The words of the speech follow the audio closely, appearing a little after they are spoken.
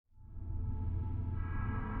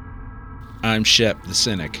I'm Shep, the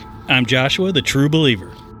cynic. I'm Joshua, the true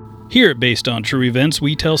believer. Here at Based on True Events,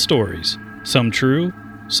 we tell stories. Some true,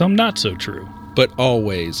 some not so true. But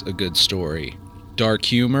always a good story. Dark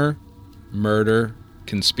humor, murder,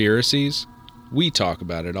 conspiracies. We talk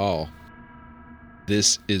about it all.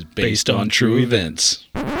 This is Based on True Events.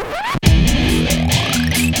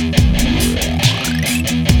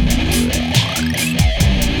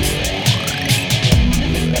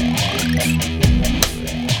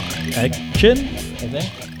 Action, I think.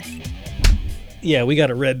 Yeah, we got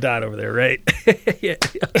a red dot over there, right?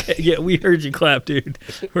 yeah, we heard you clap, dude.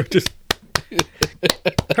 We're just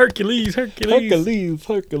Hercules.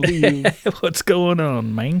 What's going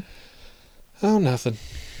on, man? Oh, nothing.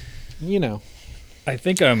 You know. I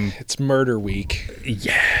think It's murder week.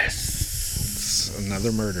 Yes. It's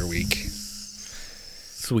another murder week.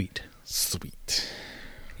 Sweet.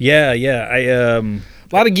 Yeah. A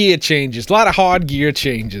lot of gear changes. A lot of hard gear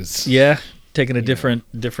changes. Yeah, taking a different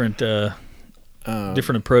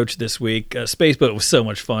approach this week. Spaceboat was so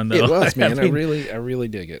much fun, though. It was, man. I really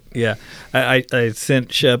dig it. Yeah, I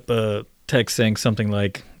sent Shep a text saying something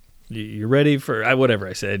like, "You ready for whatever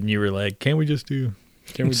I said?" And you were like, "Can we just do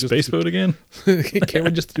Spaceboat again? Can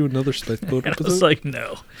we just do another Spaceboat episode?" I was like,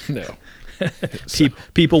 "No." So,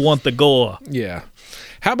 people want the gore. Yeah.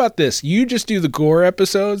 How about this? You just do the gore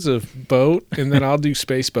episodes of Boat, and then I'll do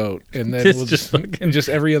Spaceboat, and then we'll just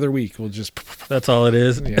every other week we'll just. That's all it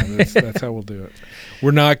is. Yeah, that's how we'll do it.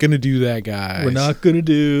 We're not going to do that, guys. We're not going to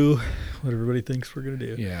do what everybody thinks we're going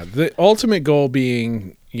to do. Yeah, the ultimate goal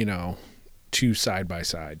being, two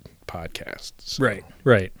side-by-side podcasts. So,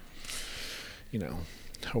 Right.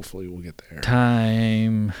 Hopefully we'll get there.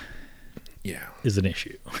 Time. Yeah, is an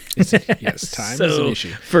issue. Yes, time is an issue.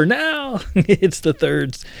 For now, it's the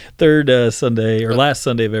third Sunday or last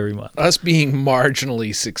Sunday of every month. Us being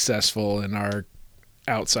marginally successful in our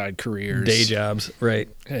outside careers, day jobs, right,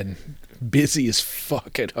 and busy as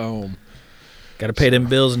fuck at home. Got to pay them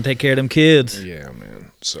bills and take care of them kids. Yeah,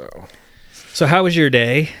 man. So how was your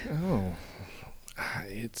day? Oh,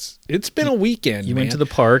 it's been a weekend. You went to the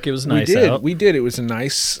park. It was nice out. We did. It was a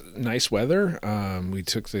nice weather. We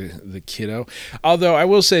took the kiddo. Although I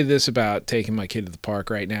will say this about taking my kid to the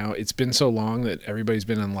park right now, it's been so long that everybody's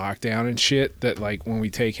been in lockdown and shit that like when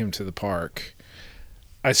we take him to the park,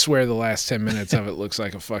 I swear the last 10 minutes of it looks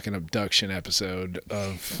like a fucking abduction episode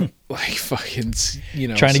of like fucking,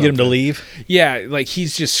 trying to get him to leave. Yeah, like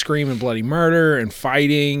he's just screaming bloody murder and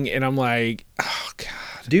fighting, and I'm like, oh god.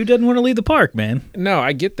 Dude doesn't want to leave the park, man. No,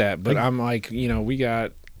 I get that, but I'm like, we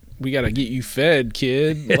got to get you fed,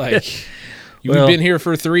 kid. Like, you've been here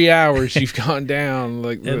for 3 hours. You've gone down.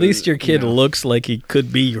 Like, at least your kid looks like he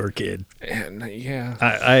could be your kid. And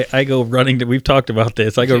yeah, I go running. We've talked about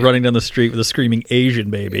this. I go running down the street with a screaming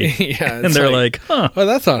Asian baby. Yeah, and they're like, "Huh? Well,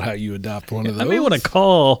 that's not how you adopt one of those." I may want to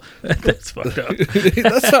call. That's fucked up.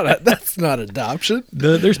 That's not adoption.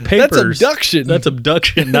 There's papers. That's abduction. That's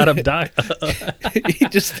abduction, not abduct.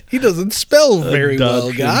 He doesn't spell very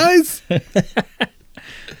well, guys.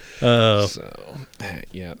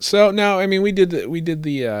 Yeah. So no, I mean we did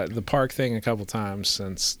the park thing a couple times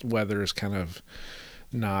since weather is kind of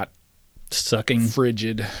not sucking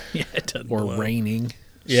frigid, or raining.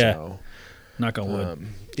 Yeah. So, knock on wood.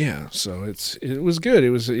 Yeah. So it was good.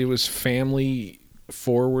 It was family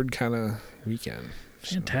forward kind of weekend.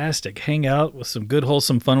 Fantastic. Hang out with some good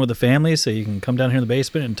wholesome fun with the family, so you can come down here in the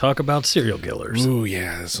basement and talk about serial killers. Ooh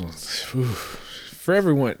yeah. For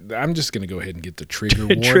everyone, I'm just going to go ahead and get the trigger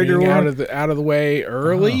warning out of the way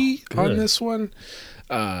early on this one.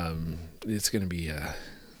 It's going to be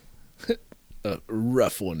a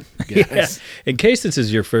rough one, guys. Yeah. In case this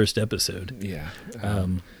is your first episode,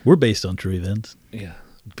 we're based on true events. Yeah,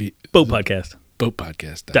 Boat Podcast.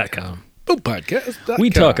 BoatPodcast.com. BoatPodcast.com.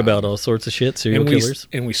 We talk about all sorts of shit, serial killers,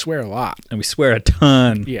 and we swear a lot, and we swear a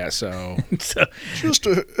ton. Yeah, so just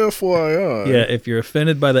a FYI. Yeah, if you're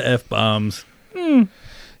offended by the F-bombs.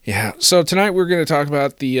 Yeah, so tonight we're going to talk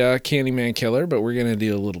about the Candyman killer, but we're going to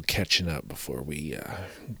do a little catching up before we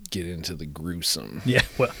get into the gruesome. Yeah,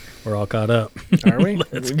 well, we're all caught up. Are we?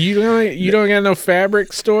 You don't got no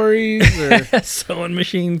fabric stories or sewing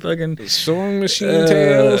machine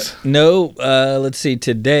tales? No. Let's see.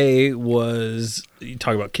 Today was, you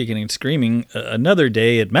talk about kicking and screaming, another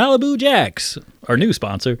day at Malibu Jack's, our new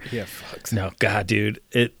sponsor. Yeah, fuck. No, God, dude,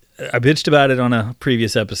 I bitched about it on a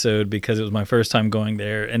previous episode because it was my first time going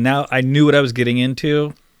there, and now I knew what I was getting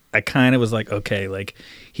into. I kind of was like, okay, like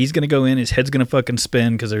he's going to go in, his head's going to fucking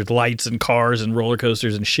spin because there's lights and cars and roller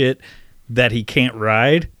coasters and shit that he can't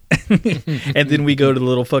ride. And then we go to the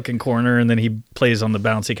little fucking corner, and then he plays on the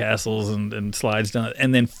bouncy castles and slides down,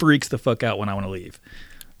 and then freaks the fuck out when I want to leave.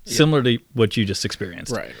 similar to what you just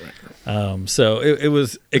experienced. Right. So it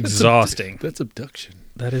was exhausting. That's abduction.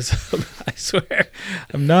 That is, I swear,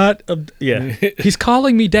 I'm not. Yeah, he's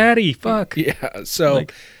calling me daddy. Fuck. Yeah. So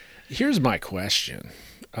here's my question.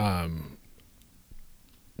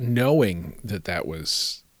 Knowing that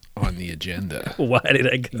was on the agenda, why did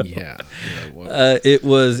I go? Yeah. It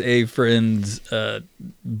was a friend's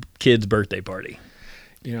kid's birthday party.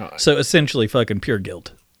 So essentially, fucking pure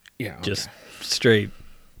guilt. Yeah. Okay. Just straight.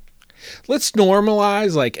 Let's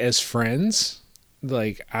normalize, like, as friends.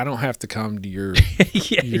 Like, I don't have to come to your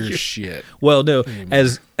your shit. Well, no,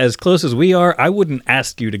 anymore. as close as we are, I wouldn't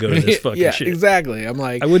ask you to go to this fucking shit. Yeah, exactly. I'm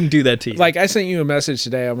like, I wouldn't do that to you. Like, I sent you a message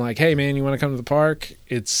today. I'm like, hey man, you want to come to the park?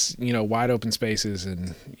 It's wide open spaces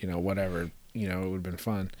and whatever. It would have been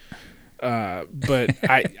fun. But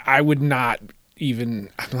I would not even.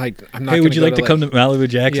 I'm like, I'm not. Hey, would you like to come to Malibu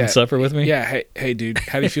Jacks and suffer with me? Yeah. Hey, dude,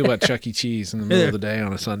 how do you feel about Chuck E. Cheese in the middle of the day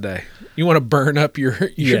on a Sunday? You want to burn up your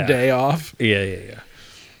day off? Yeah.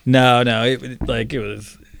 No. It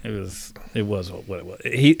was what it was.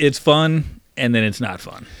 It's fun, and then it's not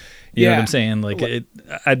fun. You know what I'm saying? Like,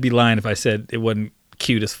 I'd be lying if I said it wasn't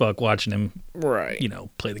cute as fuck watching him. Right.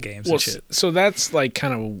 Play the games and shit. So that's like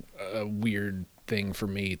kind of a weird thing for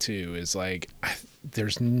me too. Is like,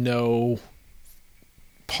 there's no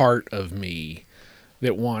part of me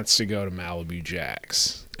that wants to go to Malibu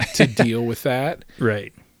Jacks to deal with that.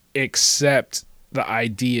 Right. Except the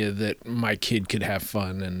idea that my kid could have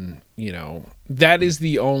fun, and that is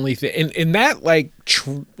the only thing, and that like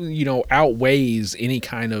outweighs any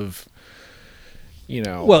kind of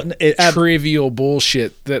trivial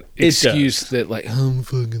bullshit, that excuse that like, I'm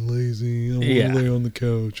fucking lazy, I want to lay on the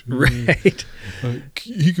couch, right?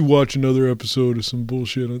 He could watch another episode of some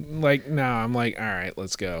bullshit. Like, no, I'm like, all right,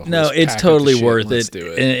 let's go. No, it's totally worth it.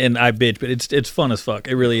 And I bitch, but it's fun as fuck.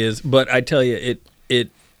 It really is. But I tell you,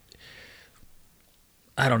 it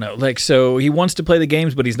I don't know. Like, so he wants to play the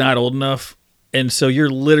games, but he's not old enough. And so you're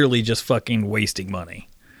literally just fucking wasting money.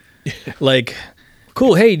 Like,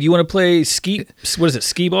 cool. Hey, do you want to play skee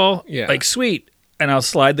ball? Yeah. Like, sweet. And I'll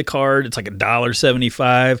slide the card. It's like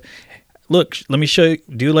 $1.75. Look, let me show you.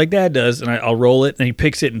 Do it like Dad does. And I'll roll it. And he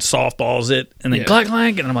picks it and softballs it. And then clank,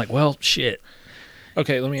 clank. And I'm like, well, shit.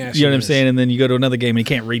 Okay, let me ask you. You know what I'm saying? And then you go to another game and you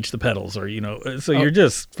can't reach the pedals, or so you're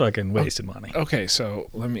just fucking wasting money. Okay, so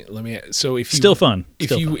let me. So if you, still fun.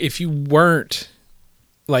 If you weren't,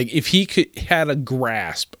 like, if he had a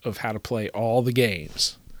grasp of how to play all the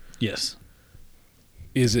games, yes.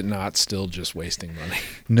 Is it not still just wasting money?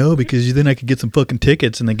 No, because then I could get some fucking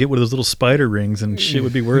tickets and then get one of those little spider rings and shit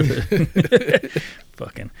would be worth it.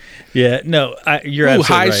 Fucking. Yeah, no, you're absolutely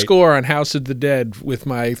high right. Score on House of the Dead with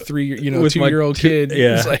my 2-year-old kid.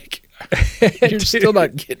 Yeah. It's like, you're still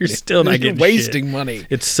not getting You're still not getting wasting shit. Money.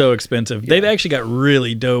 It's so expensive. They've actually got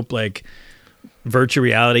really dope, like, virtual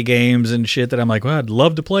reality games and shit that I'm like, well, I'd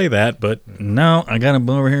love to play that, but no, I gotta come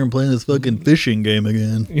over here and play this fucking fishing game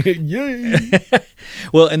again. Yay.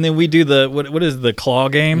 Well, and then we do the what is the claw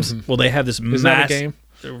games? Mm-hmm. Well, they have this that a game?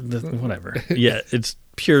 Whatever. Yeah, it's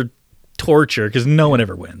pure torture because no one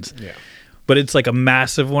ever wins. Yeah. But it's like a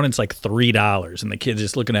massive one. It's like $3, and the kid's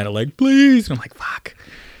just looking at it like, please. And I'm like, fuck.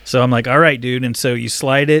 So I'm like, all right, dude. And so you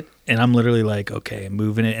slide it, and I'm literally like, okay, I'm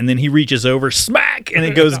moving it. And then he reaches over, smack, and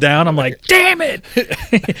it goes down. I'm like, damn it.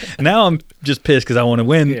 Now I'm just pissed because I want to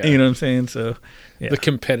win. Yeah. You know what I'm saying? So yeah. The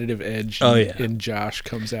competitive edge in Josh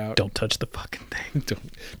comes out. Don't touch the fucking thing.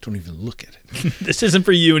 Don't even look at it. This isn't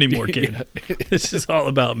for you anymore, kid. This is all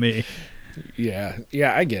about me. Yeah,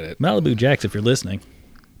 I get it. Malibu Jacks, if you're listening.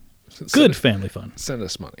 Good family fun. Send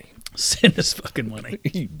us money. Send us fucking money.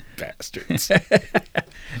 You bastards.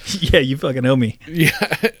 Yeah, you fucking owe me.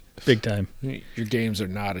 Yeah. Big time. Your games are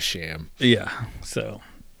not a sham. Yeah. So,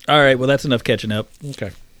 all right. Well, that's enough catching up.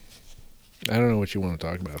 Okay. I don't know what you want to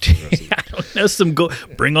talk about for the rest of I don't know. Some gore.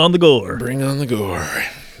 Bring on the gore. Bring on the gore.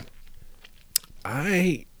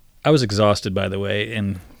 I was exhausted, by the way,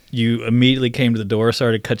 and you immediately came to the door,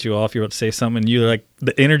 started to cut you off. You were about to say something, and you were like,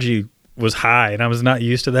 the energy was high, and I was not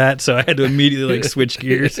used to that, so I had to immediately like switch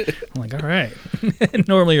gears. I'm like, all right.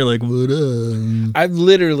 Normally you're like, what up? I've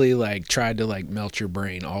literally like tried to like melt your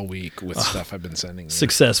brain all week with stuff I've been sending you.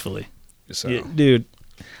 Successfully. So. Yeah, dude,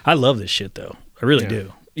 I love this shit though. I really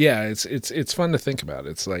do. Yeah, it's fun to think about.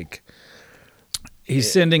 It's like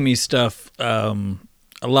he's sending me stuff. A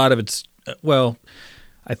lot of it's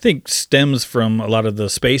I think stems from a lot of the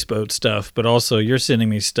space boat stuff, but also you're sending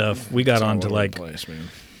me stuff. We got onto like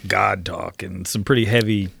God talk and some pretty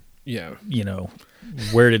heavy. Yeah,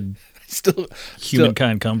 where did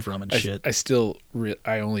humankind come from and shit.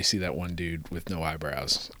 I only see that one dude with no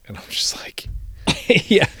eyebrows, and I'm just like,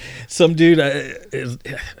 Yeah, some dude,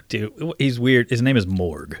 he's weird. His name is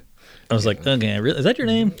Morg. I was like, okay, really? Is that your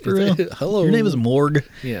name for real? Hello. Your name is Morg.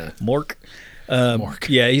 Yeah. Mork. Mork.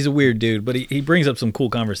 Yeah, he's a weird dude, but he brings up some cool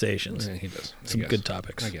conversations. Yeah, he does. Some good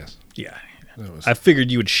topics. I guess. Yeah. Was, I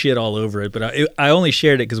figured you would shit all over it, but I only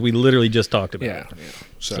shared it because we literally just talked about it. Yeah.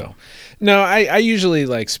 So, no, I usually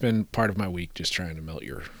like spend part of my week just trying to melt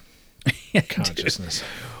your consciousness.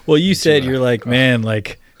 Well, you said you're like, man,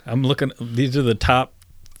 like I'm looking. These are the top,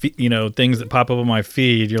 things that pop up on my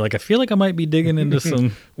feed. You're like, I feel like I might be digging into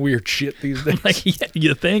some weird shit these days. Like, yeah,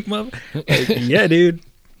 you think, mother? Like, yeah, dude.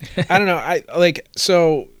 I don't know.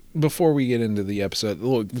 So. Before we get into the episode,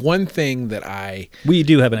 look, one thing that we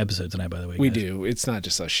do have an episode tonight, by the way. We do. It's not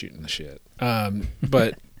just us shooting the shit.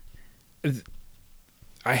 But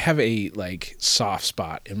I have a soft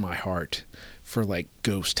spot in my heart for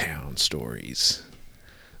ghost town stories.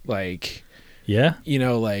 Yeah.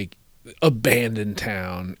 Abandoned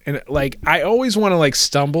town. And I always want to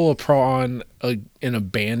stumble upon an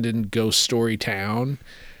abandoned ghost story town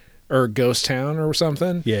or ghost town or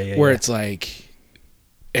something. Yeah. Where it's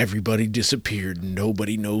everybody disappeared.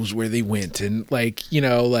 Nobody knows where they went. And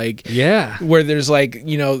yeah, where there's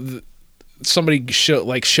somebody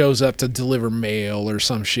shows up to deliver mail or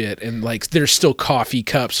some shit. And there's still coffee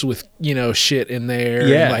cups with, shit in there.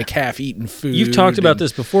 Yeah. And half eaten food. You've talked about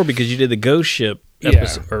this before because you did the ghost ship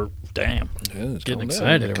episode. Yeah. Or damn, yeah, getting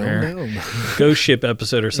excited over here. Down. Ghost ship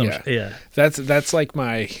episode or something. Yeah. That's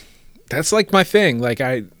my thing.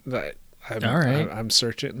 All right. I'm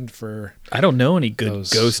searching for. I don't know any good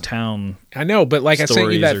ghost town. I know, but I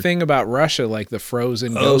sent you that thing about Russia, the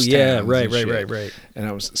frozen ghost towns. Oh yeah, right. And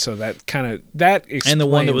I was so that kind of that explains, and the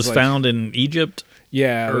one that was found in Egypt.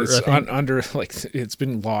 Yeah, it's under it's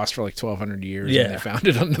been lost for 1,200 years. Yeah, and they found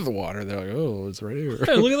it under the water. They're like, oh, it's right here.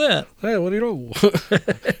 Hey, look at that. Hey, what do you know?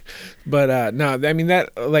 But no, I mean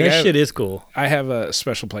that that shit is cool. I have a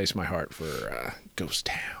special place in my heart for ghost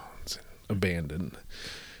towns and abandoned.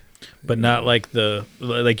 But not the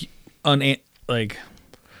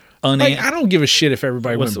I don't give a shit if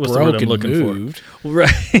everybody went broke and moved. For?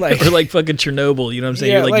 Right. Or fucking Chernobyl, you know what I'm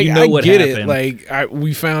saying? Yeah, You're you know what happened. It.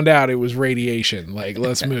 We found out it was radiation.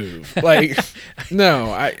 Let's move.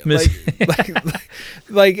 No, I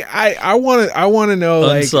want to know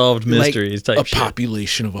unsolved mysteries type a shit.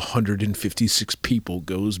 population of 156 people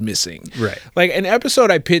goes missing. Right. An episode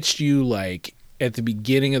I pitched you at the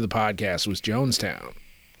beginning of the podcast was Jonestown.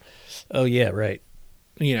 Oh yeah, right.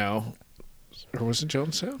 Or was it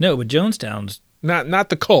Jonestown? No, but Jonestown's not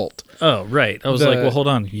the cult. Oh right. I was well, hold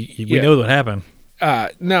on. We know what happened.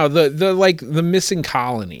 No, the missing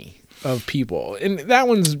colony of people, and that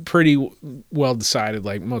one's pretty well decided.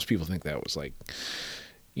 Most people think that was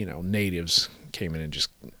natives came in and just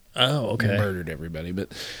murdered everybody.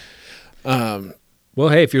 But well,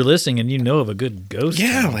 hey, if you're listening and you know of a good ghost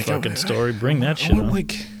fucking story, bring that shit on.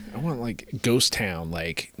 I want ghost town.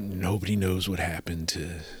 Nobody knows what happened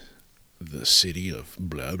to the city of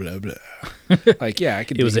blah blah blah. I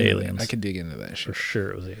could. It was aliens. I could dig into that shit. For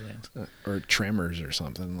sure, it was aliens or Tremors or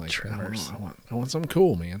something. Tremors. I want something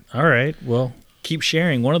cool, man. All right, well, keep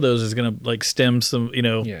sharing. One of those is gonna stem some,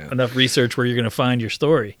 enough research where you're gonna find your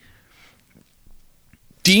story.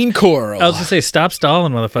 Dean Coral. I was gonna say, stop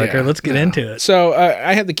stalling, motherfucker. Yeah, let's get into it. So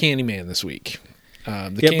I had the Candyman this week.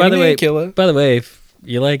 Candyman Killer. By the way, if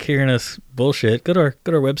you like hearing us bullshit, go to our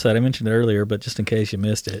website. I mentioned it earlier, but just in case you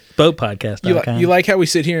missed it, boatpodcast.com. You like how we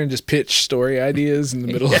sit here and just pitch story ideas in the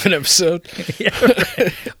middle of an episode? Yeah,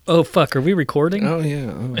 right. Oh fuck, are we recording? Oh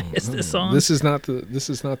yeah. Is this on? This is not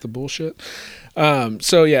the bullshit.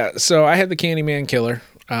 So I had the Candyman Killer.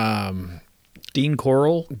 Dean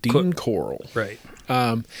Coral. Coral. Right.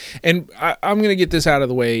 And I'm going to get this out of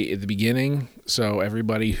the way at the beginning. So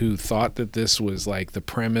everybody who thought that this was the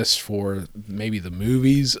premise for maybe the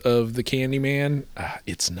movies of the Candyman,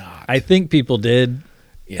 it's not. I think people did.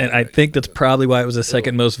 Yeah, and I think that's probably why it was the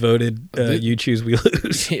second most voted You Choose We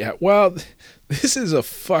Lose. Yeah. Well, this is a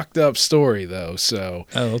fucked up story though. So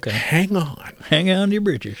okay. Hang on to your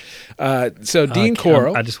britches. So Dean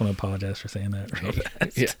Coral. I just want to apologize for saying that real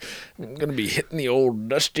fast. Yeah. I'm going to be hitting the old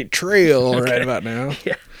dusty trail right about now.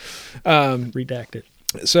 Yeah. Redact it.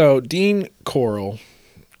 So Dean Coral,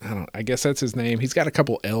 I guess that's his name. He's got a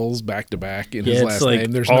couple L's back to back in his last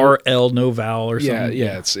name. There's R-L, no vowel or something.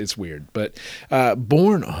 Yeah, it's weird. But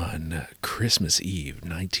born on Christmas Eve,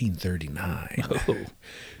 1939,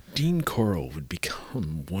 Dean Coral would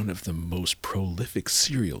become one of the most prolific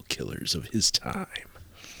serial killers of his time.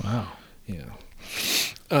 Wow. Yeah.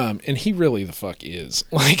 And he really the fuck is.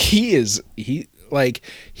 like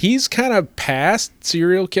he's kind of past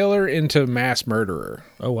serial killer into mass murderer.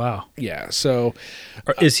 Oh wow. Yeah. So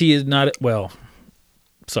Or is he not? Well,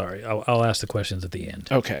 sorry. I'll ask the questions at the end.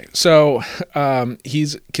 okay. So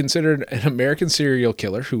he's considered an American serial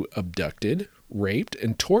killer who abducted, raped,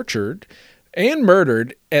 and tortured and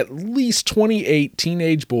murdered at least 28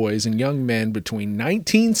 teenage boys and young men between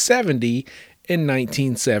 1970 and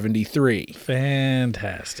 1973.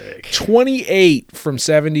 Fantastic. 28 from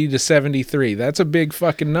 70 to 73. That's a big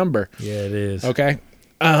fucking number. Yeah, it is. Okay.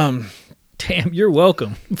 Damn, you're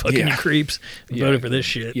welcome. Fucking Yeah. you creeps. Yeah. Voted for this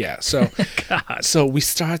shit. Yeah. So, God. so we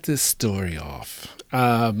start this story off.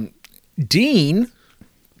 Dean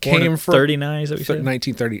Born came in from 39, is that what you said?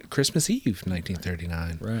 1930, Christmas Eve,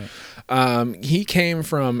 1939. Right. He came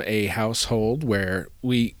from a household where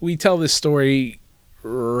we tell this story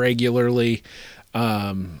regularly,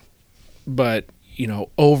 but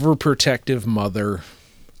overprotective mother,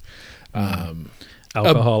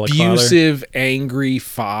 Alcoholic abusive, angry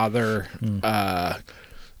father. I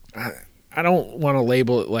don't want to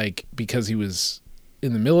label it like because he was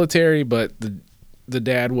in the military, but the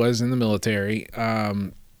dad was in the military.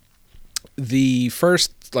 The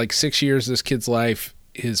first 6 years of this kid's life,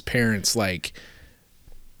 his parents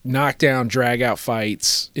knock down, drag out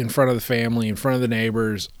fights in front of the family, in front of the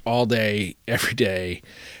neighbors, all day, every day.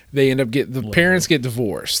 They end up parents get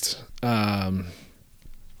divorced.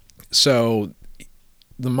 So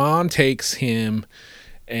the mom takes him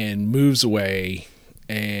and moves away.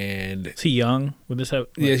 And Is he young? Would this have?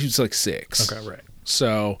 yeah, he was 6. Okay, right.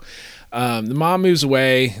 So the mom moves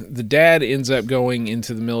away. The dad ends up going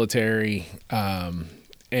into the military.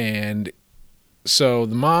 And so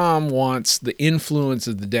the mom wants the influence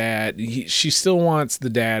of the dad. She still wants the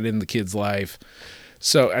dad in the kid's life.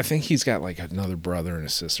 So I think he's got another brother and a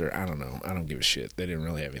sister. I don't know. I don't give a shit. They didn't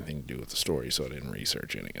really have anything to do with the story, so I didn't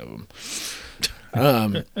research any of them.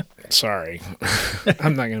 Sorry.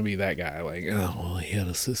 I'm not going to be that guy. He had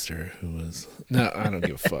a sister who was... No, I don't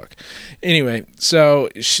give a fuck. Anyway, so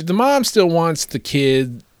the mom still wants the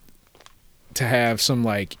kid to have some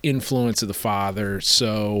influence of the father.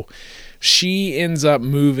 So she ends up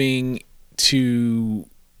moving to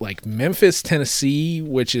Memphis, Tennessee,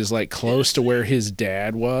 which is close to where his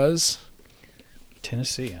dad was.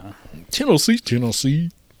 Tennessee, huh? Tennessee. Tennessee.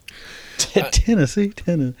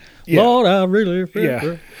 Yeah. Lord, I really feel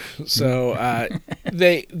Yeah. So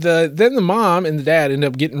then the mom and the dad end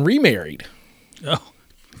up getting remarried. Oh,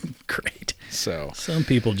 great. So some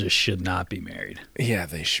people just should not be married. Yeah,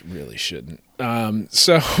 they really shouldn't.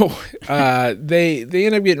 So they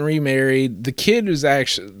end up getting remarried. The kid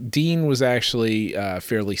Dean was actually a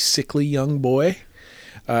fairly sickly young boy.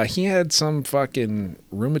 He had some fucking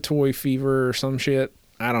rheumatoid fever or some shit.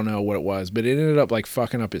 I don't know what it was, but it ended up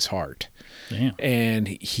fucking up his heart. Damn. And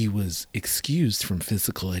he was excused from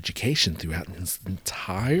physical education throughout his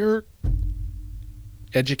entire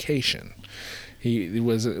education. He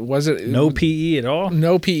wasn't no PE at all.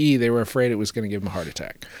 No PE. They were afraid it was going to give him a heart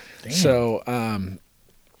attack. Damn. So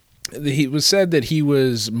he was said that he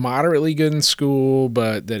was moderately good in school,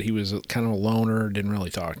 but that he was kind of a loner, didn't really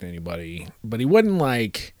talk to anybody. But he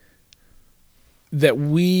wasn't that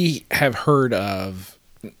we have heard of,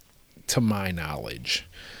 to my knowledge.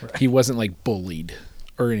 Right. He wasn't bullied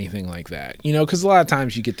or anything like that, because a lot of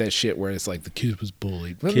times you get that shit where it's the kid was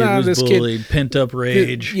bullied. But this bullied, pent up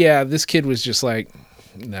rage. This kid was just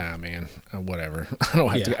nah, man, whatever.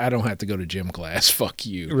 I don't have to go to gym class. Fuck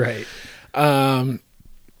you. Right.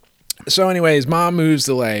 So anyways, mom moves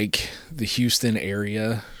to the Houston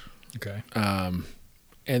area. Okay. And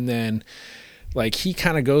then he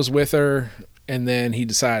kind of goes with her, and then he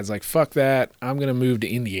decides fuck that, I'm gonna move to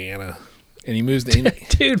Indiana. And he moves to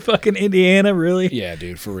dude, fucking Indiana, really? Yeah,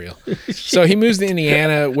 dude, for real. So he moves to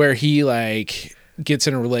Indiana, where he gets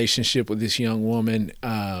in a relationship with this young woman.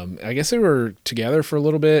 I guess they were together for a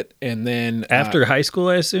little bit, and then after high school,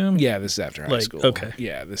 I assume. Yeah, this is after high school. Okay.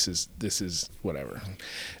 Yeah, this is whatever.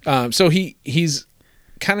 So he's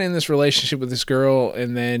kind of in this relationship with this girl,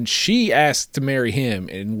 and then she asks to marry him,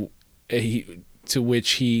 and to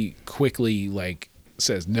which he quickly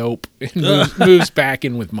says nope and moves back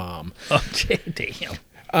in with mom. Oh,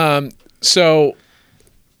 damn. So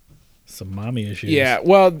some mommy issues. Yeah,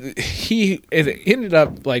 well, it ended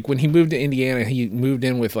up when he moved to Indiana, he moved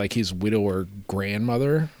in with his widower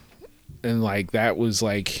grandmother, and like that was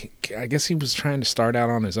like, I guess he was trying to start out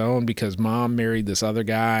on his own because mom married this other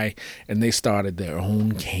guy and they started their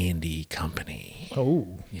own candy company.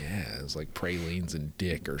 Oh, yeah, it was like Pralines and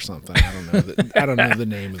Dick or something. I don't know. I don't know the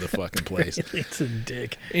name of the fucking place. It's a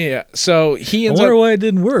dick. Yeah, so he ends I wonder up. why it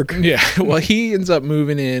didn't work. Yeah, well, he ends up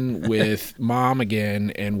moving in with mom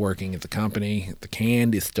again and working at the company, the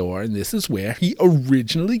candy store, and this is where he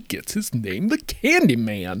originally gets his name, the Candy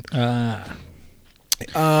Man.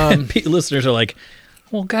 Listeners are like,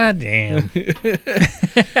 well, goddamn.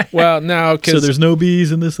 Well, no, because So there's no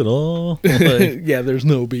bees in this at all? Like, yeah, there's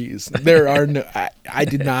no bees. There are no. I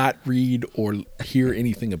did not read or hear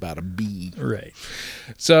anything about a bee. right.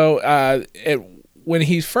 So when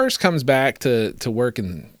he first comes back to work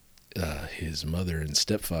in his mother and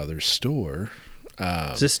stepfather's store.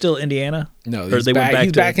 Is this still Indiana? No, Or they went back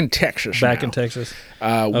he's to- back in Texas. Back now. in Texas?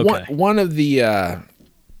 Okay. One of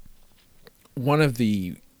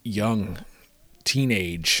the young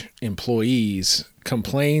teenage employees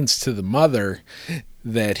complains to the mother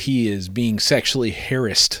that he is being sexually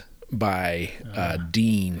harassed by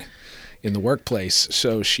Dean in the workplace.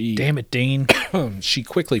 So she Damn it, Dean. she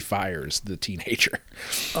quickly fires the teenager.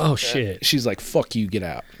 Oh, shit. She's like, "Fuck you, get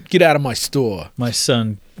out of my store." My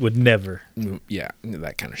son would never. Yeah,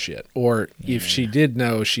 that kind of shit. Or if she did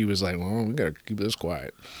know, she was like, "Well, we gotta keep this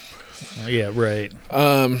quiet." Yeah, right.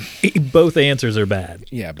 Both answers are bad.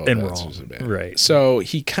 Yeah, both and answers wrong. are bad. Right. So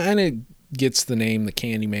he kind of gets the name the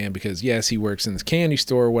Candy Man because yes, he works in this candy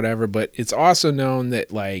store or whatever, but it's also known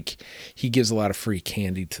that like he gives a lot of free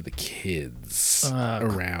candy to the kids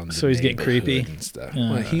around. So he's getting creepy and stuff.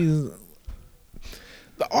 Well,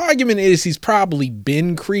 the argument is he's probably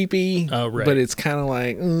been creepy, right. but it's kind of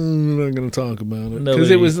like I'm not gonna talk about it because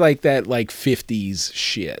Nobody- it was like that like 50s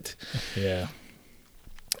shit. Yeah.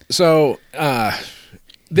 So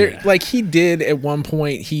like he did at one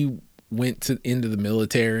point he went into the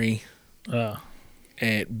military.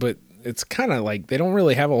 But it's kind of like they don't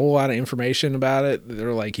really have a whole lot of information about it.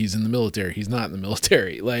 They're like, he's in the military. He's not in the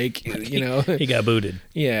military. Like, you know. He got booted.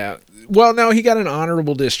 Yeah. Well, no, he got an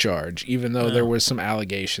honorable discharge, even though there was some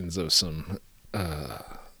allegations of some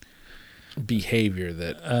behavior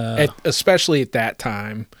that, especially at that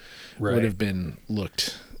time, would have been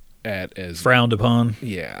looked at as frowned upon.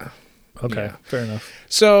 Yeah. Okay, Yeah. fair enough.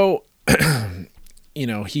 So, you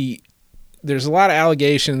know, there's a lot of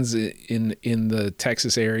allegations in the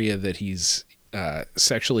Texas area that he's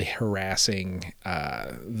sexually harassing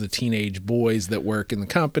the teenage boys that work in the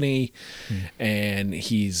company, and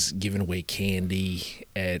he's giving away candy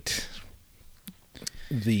to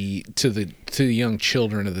the young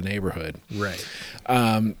children of the neighborhood. Right.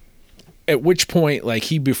 At which point, like,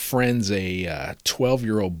 he befriends a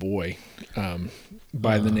 12-year-old boy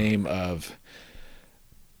by the name of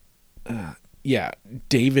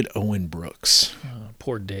David Owen Brooks.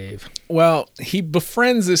 Poor Dave. Well, he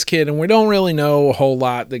befriends this kid, and we don't really know a whole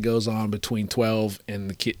lot that goes on between 12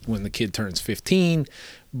 and when the kid turns 15.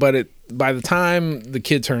 But by the time the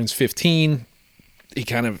kid turns 15, he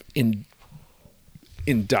kind of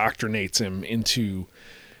indoctrinates him into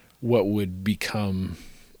what would become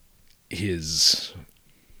his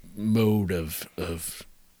mode of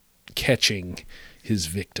catching his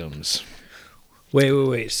victims.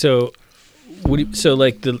 Wait. So like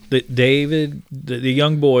the David, the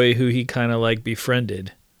young boy who he kind of like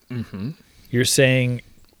befriended. Mm-hmm. You're saying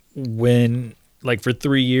when like for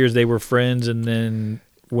 3 years they were friends, and then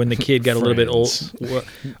when the kid got a little bit old. So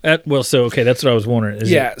okay, that's what I was wondering.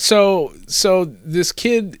 So this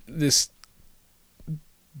kid, this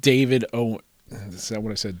David Owen. Is that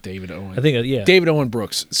what I said? David Owen. I think yeah. David Owen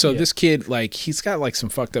Brooks. So this kid, like, he's got like some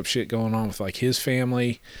fucked up shit going on with like his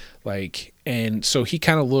family, like, and so he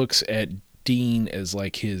kind of looks at Dean as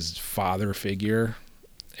like his father figure,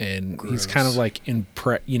 and he's kind of like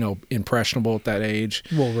impressionable at that age.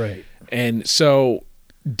 Well, right. And so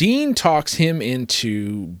Dean talks him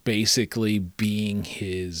into basically being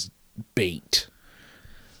his bait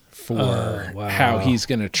for how he's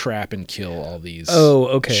going to trap and kill all these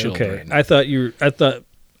children. I thought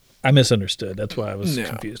I misunderstood. That's why I was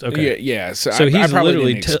confused. Okay. Yeah. So he's I probably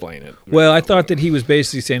literally didn't explain it. Well, I thought that he was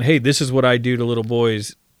basically saying, "Hey, this is what I do to little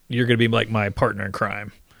boys. You're going to be like my partner in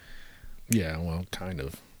crime." Yeah, well, kind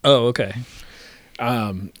of. Oh, okay.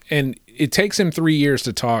 And it takes him 3 years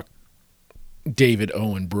to talk David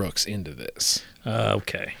Owen Brooks into this.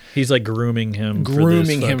 Okay. He's like grooming him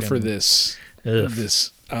for this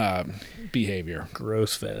behavior.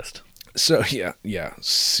 Gross fest. So yeah,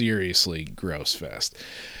 seriously gross fest.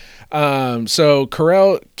 So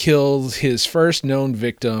Carell killed his first known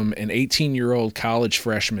victim, an 18-year-old college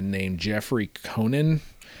freshman named Jeffrey Conan,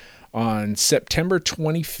 on September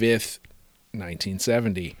 25th,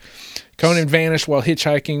 1970. Conan vanished while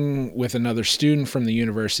hitchhiking with another student from the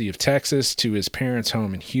University of Texas to his parents'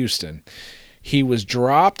 home in Houston. He was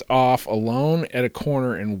dropped off alone at a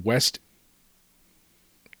corner in West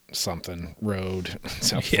something road.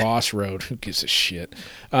 It's Voss Road. Who gives a shit?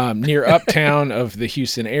 Near uptown of the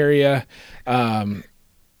Houston area.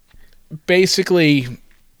 Basically,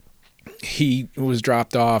 he was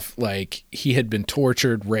dropped off like he had been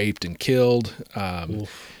tortured, raped, and killed. The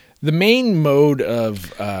main mode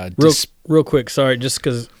of real quick, sorry, just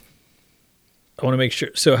because I want to make sure.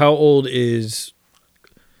 So, how old is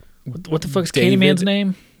what the fuck's Candyman's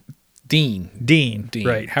name? Dean,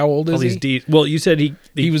 right? How old is he? Well, you said he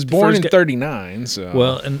was born in 39. So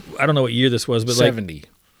well, and I don't know what year this was, but 70. Like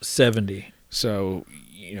 70. So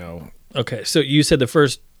Okay, so you said the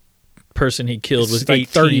first person he killed was like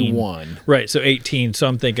 31. Right, so 18. So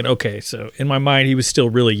I'm thinking, okay, so in my mind he was still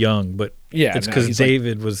really young, but it's because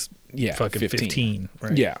David was fucking 15.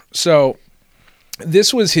 Right? Yeah. So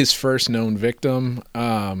this was his first known victim,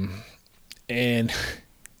 and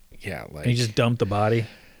like he just dumped the body.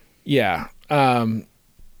 Yeah.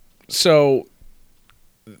 So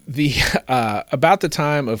the about the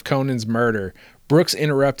time of Conan's murder, Brooks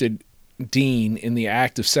interrupted Dean in the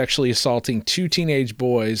act of sexually assaulting two teenage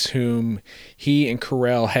boys whom he and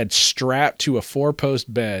Carell had strapped to a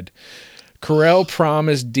 4-post bed. Carell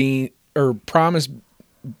promised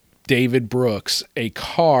David Brooks a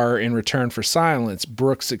car in return for silence.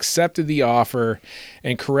 Brooks accepted the offer,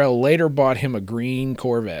 and Carell later bought him a green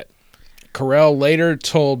Corvette. Carell later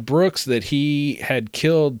told Brooks that he had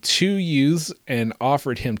killed 2 youths and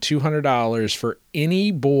offered him $200 for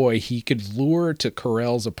any boy he could lure to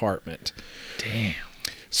Carell's apartment. Damn.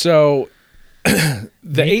 So,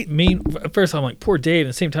 first I'm like, poor Dave. At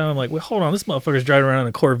the same time, I'm like, well, hold on, this motherfucker's driving around in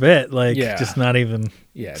a Corvette. Like, just not even.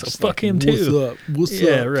 Yeah. So fuck him too. What's up?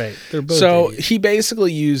 Yeah, right. They're both. So idiots. he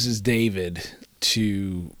basically uses David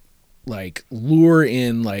to like lure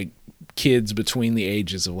in like kids between the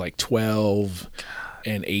ages of like 12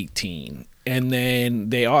 and 18, and then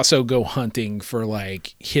they also go hunting for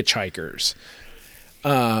like hitchhikers.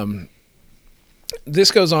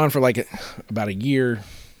 This goes on for like about a year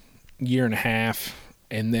and a half,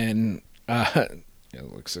 and then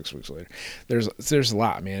like 6 weeks later there's a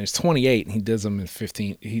lot, man. It's 28 and he does them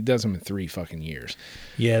in 3 fucking years.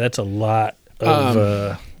 Yeah, that's a lot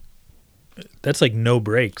of that's like no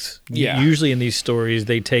breaks. Usually in these stories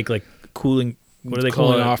they take like cooling, what do they call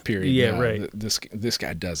it? Cooling off period. Yeah, right. This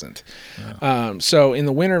guy doesn't. Oh. So in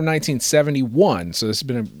the winter of 1971, so this has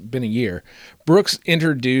been a year, Brooks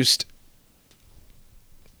introduced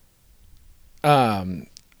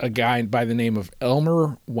a guy by the name of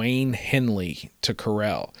Elmer Wayne Henley to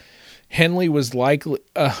Carell. Henley was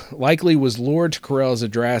likely was lured to Carell's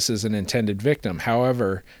address as an intended victim.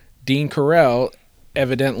 However, Dean Carell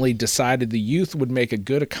evidently decided the youth would make a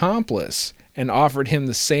good accomplice and offered him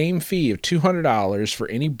the same fee of $200 for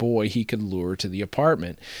any boy he could lure to the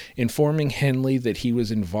apartment, informing Henley that he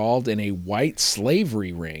was involved in a white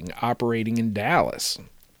slavery ring operating in Dallas.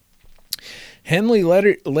 Henley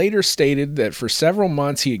later stated that for several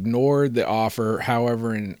months he ignored the offer.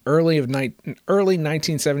 However, in early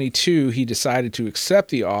 1972, he decided to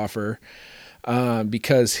accept the offer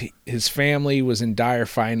because his family was in dire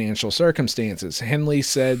financial circumstances. Henley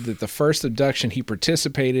said that the first abduction he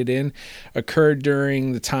participated in occurred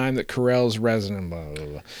during the time that Carell's resident. Blah,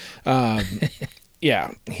 blah,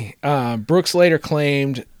 blah. Brooks later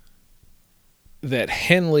claimed that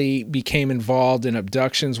Henley became involved in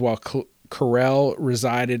abductions while Carell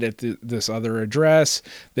resided at this other address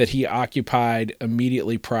that he occupied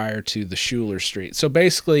immediately prior to the Schuler Street. So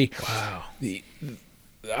basically, wow.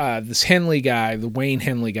 This Henley guy, the Wayne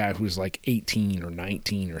Henley guy, who was like 18 or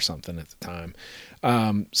 19 or something at the time,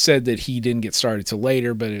 said that he didn't get started till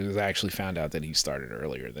later, but it was actually found out that he started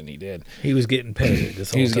earlier than he did. He was getting paid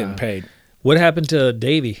this whole time. He was getting paid. What happened to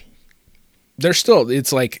Davey? They're still,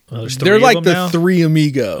 it's like, they're like the now? three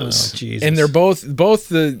amigos. Oh, Jesus. And they're both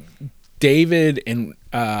the David and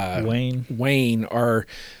Wayne are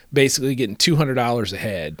basically getting $200 a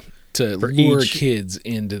head to lure kids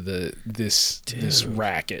into this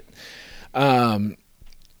racket. Like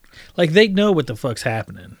they know what the fuck's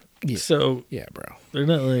happening. Yeah. So yeah, bro. They're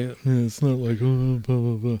not like it's not like blah,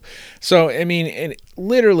 blah, blah. So I mean, and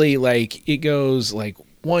literally like it goes like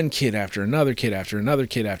one kid after another kid after another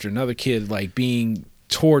kid after another kid, like being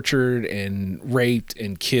tortured and raped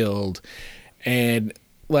and killed. And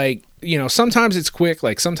like, you know, sometimes it's quick,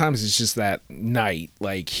 like sometimes it's just that night,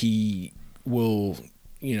 like he will,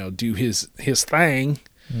 you know, do his thing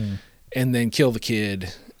and then kill the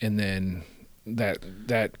kid, and then that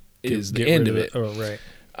is the end of it. Oh, right.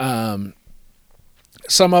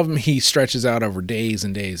 some of them he stretches out over days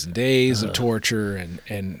and days and days of torture,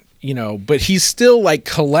 and but he's still like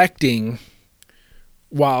collecting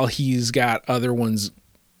while he's got other ones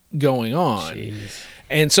going on. Jeez.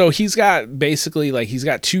 And so he's got he's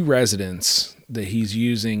got 2 residents that he's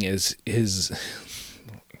using as his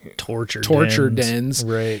torture dens.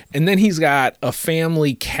 Right. And then he's got a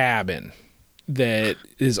family cabin that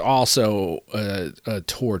is also a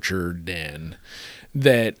torture den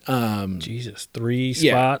that Jesus, 3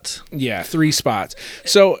 spots. Yeah, 3 spots.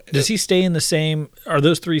 So does he stay in the same, are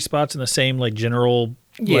those 3 spots in the same like general?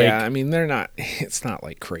 Yeah, I mean it's not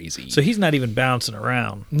like crazy. So he's not even bouncing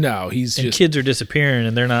around. No, he's and just kids are disappearing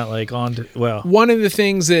and they're not like on to, well. One of the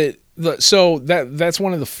things that's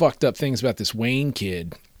one of the fucked up things about this Wayne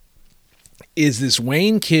kid is this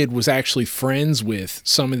Wayne kid was actually friends with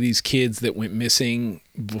some of these kids that went missing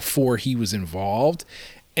before he was involved,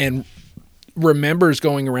 and remembers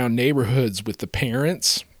going around neighborhoods with the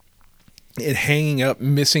parents and hanging up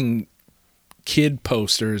missing kid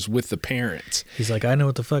posters with the parents. He's like, I know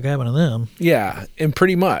what the fuck happened to them. Yeah, and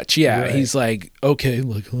pretty much, yeah. Right. He's like, okay,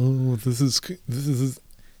 like, oh, this is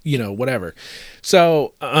whatever.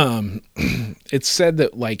 So, it's said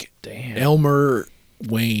that like Elmer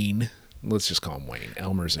Wayne, let's just call him Wayne.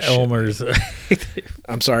 Elmer's a shit.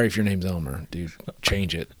 I'm sorry if your name's Elmer, dude.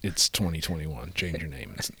 Change it. It's 2021. Change your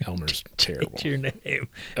name. Elmer's terrible. Change your name.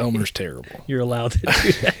 Elmer's terrible. You're allowed to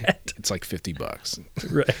do that. It's like $50.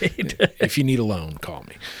 Right. If you need a loan, call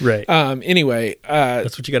me. Right. Anyway.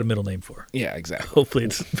 That's what you got a middle name for. Yeah, exactly. Hopefully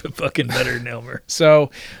it's fucking better than Elmer.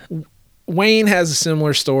 So Wayne has a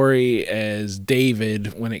similar story as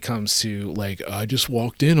David when it comes to like, I just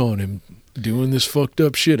walked in on him doing this fucked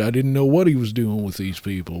up shit. I didn't know what he was doing with these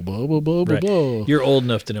people. Blah, blah, blah, blah, blah. You're old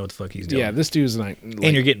enough to know what the fuck he's doing. Yeah, this dude's like and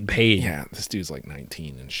you're getting paid. Yeah, this dude's like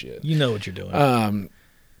 19 and shit. You know what you're doing.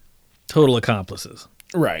 Total accomplices.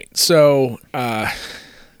 Right. So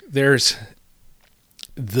there's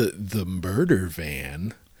the murder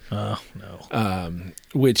van. Oh, no.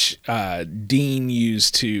 Which Dean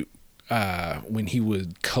used to when he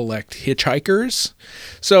would collect hitchhikers.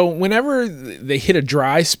 So whenever they hit a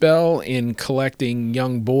dry spell in collecting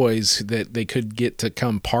young boys that they could get to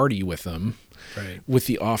come party with them, right, with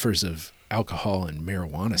the offers of alcohol and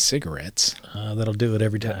marijuana cigarettes. That'll do it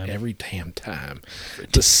every time. Every damn time.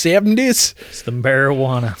 The 70s. It's the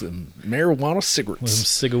marijuana. The marijuana cigarettes. With some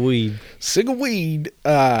cig of weed. Cig of weed.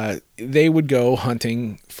 They would go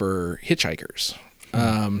hunting for hitchhikers.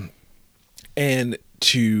 And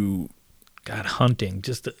to... God, hunting.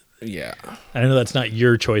 Just yeah. I know that's not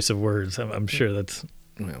your choice of words. I'm sure that's...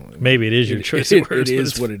 Well, maybe it is your choice of words. It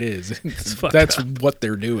is what it is. That's what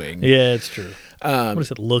they're doing. Yeah, it's true. What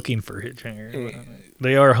is it? Looking for hitchhikers.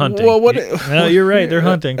 They are hunting. Well, no, you're right. They're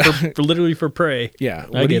hunting for literally for prey. Yeah,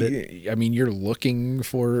 I get it. I mean, you're looking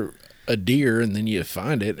for a deer, and then you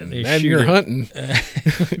find it, and then shoot you're it. hunting.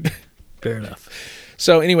 Fair enough.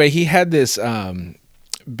 So anyway, he had this.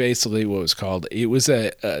 Basically, what was called? It was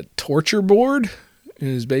a torture board.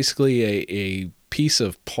 It was basically a piece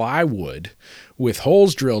of plywood with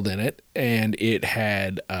holes drilled in it, and it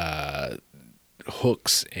had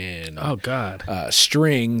hooks and oh god,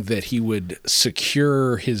 string that he would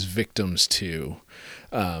secure his victims to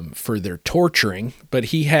for their torturing. But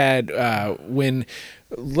he had when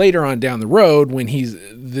later on down the road, when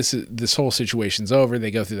this whole situation's over,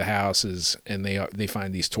 they go through the houses and they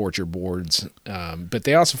find these torture boards, but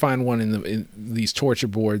they also find one in these torture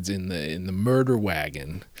boards in the murder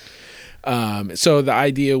wagon. So the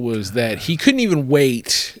idea was that he couldn't even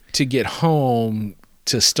wait to get home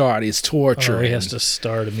to start his torture. Oh, he has to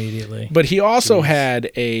start immediately. But he also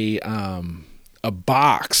had a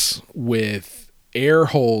box with air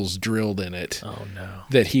holes drilled in it. Oh no!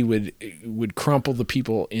 That he would crumple the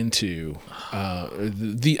people into,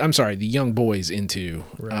 the young boys into,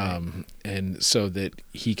 right. And so that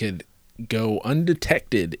he could go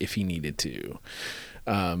undetected if he needed to.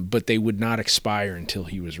 But they would not expire until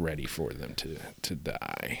he was ready for them to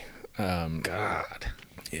die. God.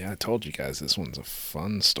 Yeah, I told you guys this one's a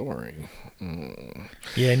fun story.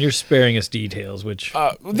 Yeah, and you're sparing us details, which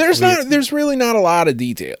there's really not a lot of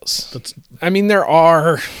details. I mean, there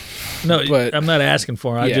are. No, but I'm not asking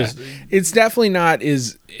for it. It's definitely not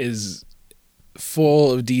as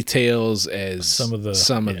full of details as some of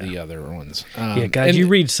the other ones. Yeah, guys, you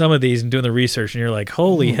read some of these and doing the research, and you're like,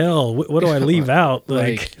 "Holy hell, what do I leave out?"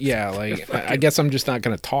 I guess I'm just not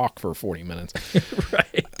going to talk for 40 minutes. Right.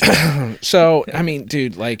 So, I mean,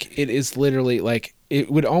 dude, like, it is literally like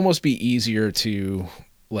it would almost be easier to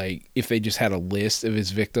like if they just had a list of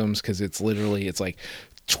his victims, because it's like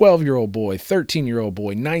 12-year-old boy, 13-year-old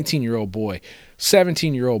boy, 19-year-old boy,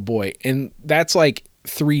 17-year-old boy, and that's like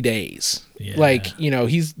 3 days. Yeah. Like,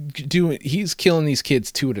 he's killing these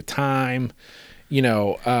kids 2 at a time.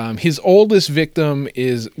 His oldest victim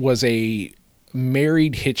was a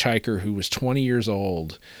married hitchhiker who was 20 years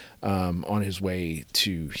old, on his way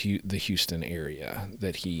to the Houston area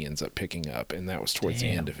that he ends up picking up. And that was towards the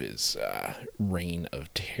end of his reign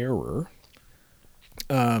of terror.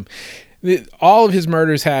 All of his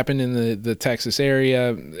murders happened in the Texas area.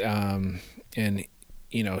 And,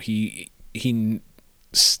 he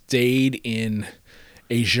stayed in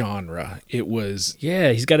a genre. It was...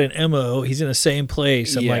 Yeah, he's got an MO. He's in the same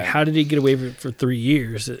place. I'm like, how did he get away for 3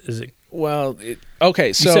 years? Is it... Well,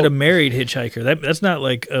 okay, so... You said a married hitchhiker. That's not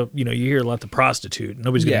like, you hear a lot of prostitute.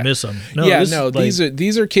 Nobody's going to miss them. No,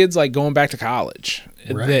 these are kids like going back to college.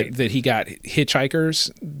 Right. That he got.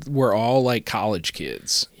 Hitchhikers were all like college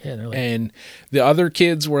kids. Yeah, they're like... And the other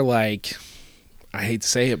kids were like, I hate to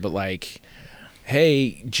say it, but like,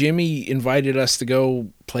 hey, Jimmy invited us to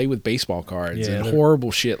go play with baseball cards and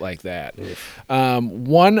horrible shit like that.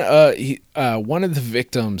 One of the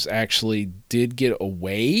victims actually did get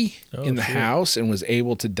away in the house and was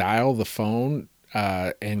able to dial the phone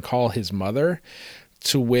and call his mother,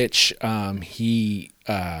 to which he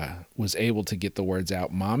was able to get the words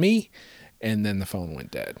out, "Mommy," and then the phone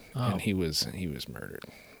went dead and he was murdered.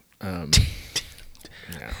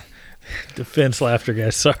 Yeah. Defense laughter,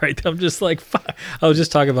 guys. Sorry, I'm just like, I was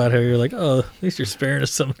just talking about how you're like, oh, at least you're sparing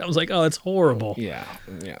us some. I was like, oh, it's horrible. Yeah.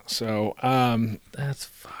 So, that's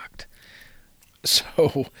fucked.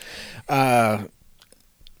 So, I'm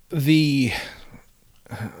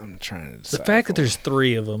trying to decide. The fact that there's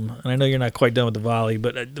 3 of them, and I know you're not quite done with the volley,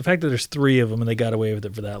 but the fact that there's 3 of them and they got away with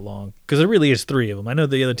it for that long, because there really is 3 of them. I know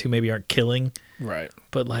the other 2 maybe aren't killing, right?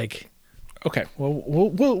 But like, okay, well,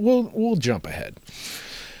 we'll jump ahead.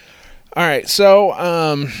 All right,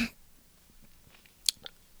 so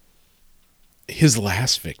his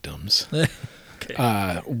last victims,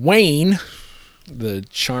 okay. Wayne, the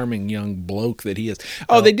charming young bloke that he is.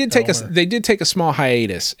 They did take a small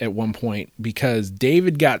hiatus at one point because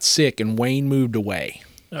David got sick and Wayne moved away.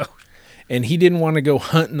 Oh, and he didn't want to go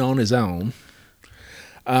hunting on his own.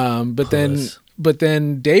 But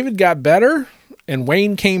then David got better and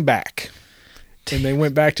Wayne came back, and they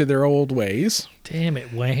went back to their old ways. Damn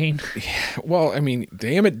it, Wayne. Yeah, well, I mean,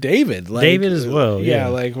 damn it, David. Like, David as well. Yeah,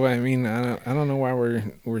 like, well, I mean, I don't know why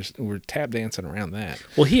we're tap dancing around that.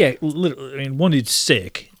 Well, one dude's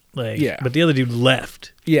sick, like, yeah, but the other dude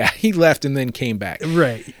left. Yeah, he left and then came back.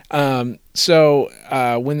 Right. So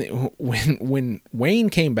when Wayne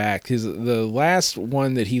came back, the last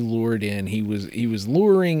one that he lured in, he was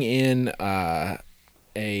luring in a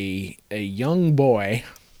young boy,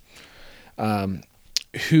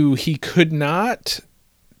 who he could not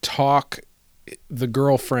talk the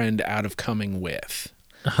girlfriend out of coming with.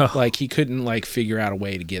 Oh. Like, he couldn't figure out a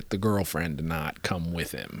way to get the girlfriend to not come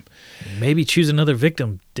with him. Maybe choose another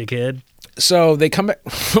victim, dickhead. So they come back.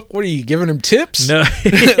 What are you giving him tips? No,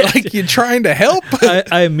 like you're trying to help.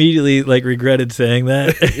 I immediately regretted saying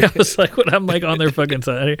that. I was like, when I'm on their fucking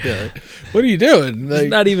side. Yeah. What are you doing? It's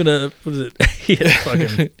not even what is it?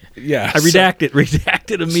 Yeah. I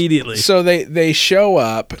redacted immediately. So they show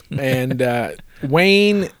up, and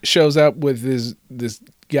Wayne shows up with this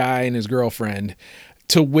guy and his girlfriend,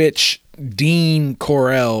 to which Dean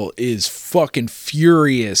Corell is fucking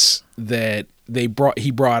furious that he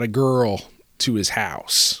brought a girl to his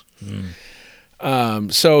house.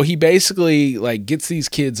 So he basically gets these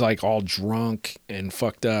kids all drunk and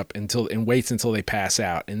fucked up and waits until they pass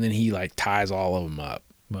out, and then he ties all of them up.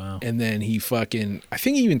 Wow. And then he fucking, I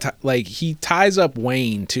think he even he ties up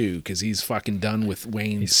Wayne too, because he's fucking done with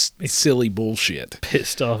Wayne's silly bullshit.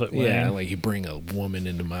 Pissed off at Wayne. Yeah, you bring a woman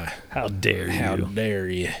into my... How dare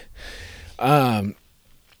you?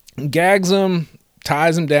 Gags him,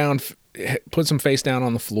 ties him down, puts him face down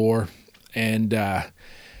on the floor, and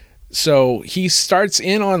so he starts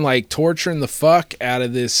in on torturing the fuck out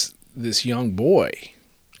of this young boy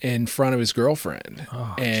in front of his girlfriend.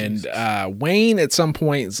 Oh, and Wayne at some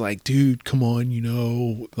point is like, dude, come on,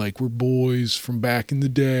 we're boys from back in the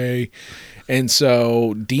day. And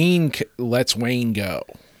so Dean lets Wayne go.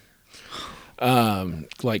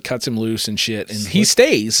 Cuts him loose and shit, and he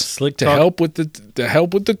stays to help with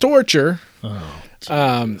the torture. Oh,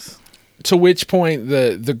 to which point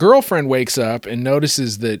the girlfriend wakes up and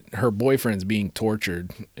notices that her boyfriend's being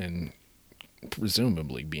tortured and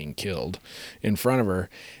presumably being killed in front of her,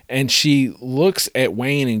 and she looks at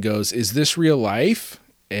Wayne and goes, "Is this real life?"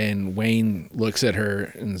 And Wayne looks at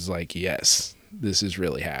her and is like, "Yes, this is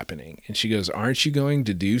really happening." And she goes, "Aren't you going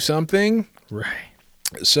to do something?" Right.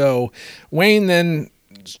 So Wayne then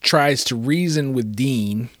tries to reason with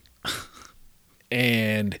Dean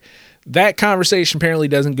And that conversation apparently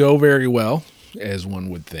doesn't go very well, as one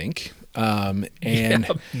would think. And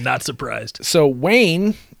Yeah, not surprised. so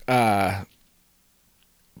Wayne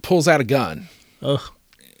pulls out a gun, Oh,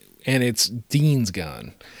 and it's Dean's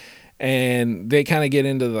gun. And they kind of get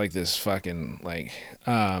into like this fucking like,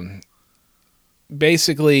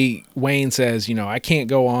 basically Wayne says, I can't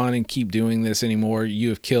go on and keep doing this anymore. You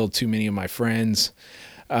have killed too many of my friends.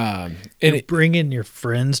 And bringing your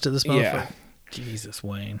friends to this motherfucker. Yeah. Jesus,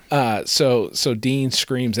 Wayne. So Dean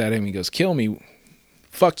screams at him. He goes, "Kill me,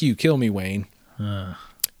 fuck you, kill me, Wayne."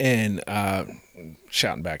 And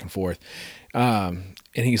shouting back and forth. And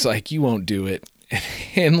he's like, "You won't do it." And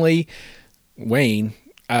Henley, Wayne,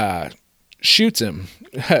 shoots him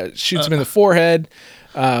in the forehead.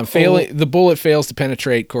 The bullet fails to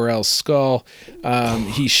penetrate Corell's skull.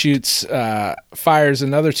 He fires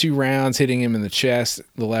another 2 rounds, hitting him in the chest,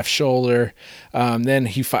 the left shoulder. Then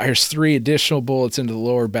he fires 3 additional bullets into the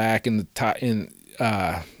lower back and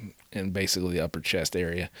and basically the upper chest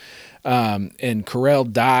area. And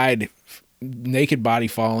Corell died, naked body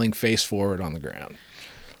falling face forward on the ground.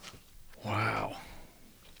 Wow.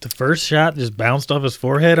 The first shot just bounced off his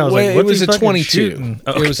forehead. I was like, "What?" It was a 22. Shooting?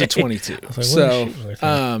 Okay. It was a 22.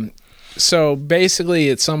 Like, so basically,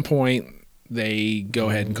 at some point, they go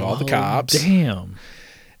ahead and call the cops. Damn.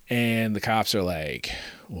 And the cops are like,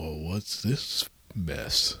 "Well, what's this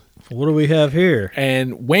mess?" What do we have here?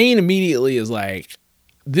 And Wayne immediately is like,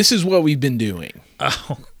 "This is what we've been doing.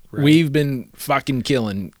 Oh, right. We've been fucking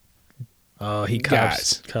killing." Oh, he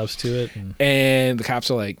guys. cops to it. And the cops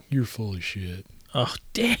are like, "You're full of shit." Oh,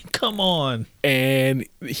 damn, come on. And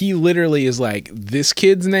he literally is like, "This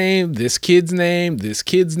kid's name, this kid's name, this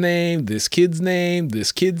kid's name, this kid's name,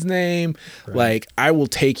 this kid's name. Right. Like, I will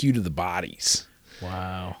take you to the bodies."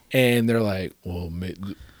 Wow. And they're like, "Well,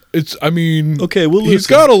 okay, well, he's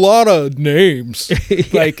got a lot of names."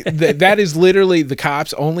 Like, that is literally, the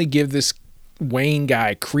cops only give this Wayne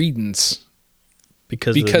guy credence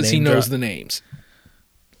because he knows the names.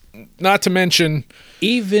 Not to mention,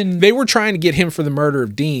 even they were trying to get him for the murder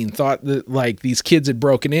of Dean, thought that like these kids had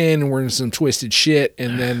broken in and were in some twisted shit,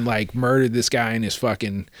 and then like murdered this guy in his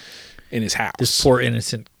house. This poor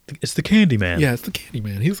innocent. It's the candy man. Yeah, it's the candy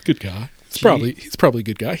man. He's a good guy. He's probably a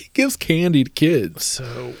good guy. He gives candy to kids.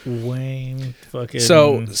 So Wayne fucking.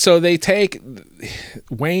 So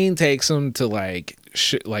Wayne takes him to like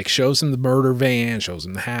shows him the murder van, shows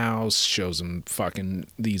him the house, shows him fucking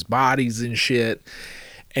these bodies and shit.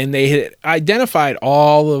 And they had identified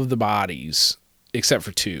all of the bodies except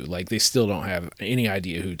for 2. Like, they still don't have any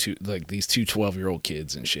idea who these 2 12-year-old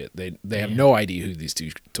kids and shit. They have no idea who these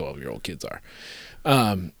 2 12-year-old kids are.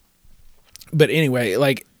 But anyway,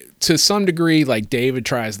 like, to some degree, like, David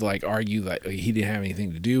tries to like argue that he didn't have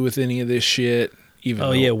anything to do with any of this shit. Even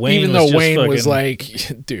though Wayne was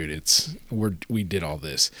like, "Dude, we did all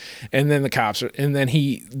this." And then the cops then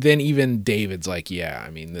even David's like, "Yeah,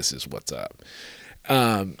 I mean, this is what's up."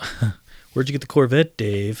 Where'd you get the Corvette,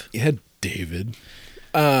 Dave? Yeah, David.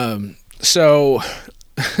 So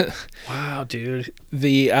wow, dude.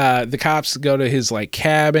 The cops go to his like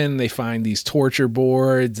cabin. They find these torture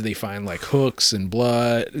boards. They find like hooks and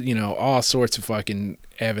blood, all sorts of fucking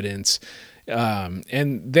evidence.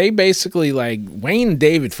 And they basically like Wayne and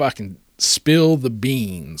David fucking spill the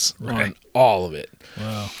beans on all of it.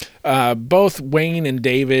 Wow. Both Wayne and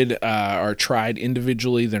David are tried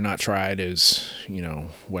individually. They're not tried as,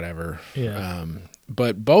 whatever. Yeah.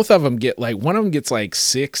 But both of them get like, one of them gets like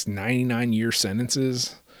 6 99-year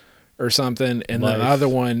sentences or something, and Life.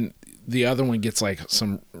 the other one gets like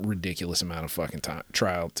some ridiculous amount of fucking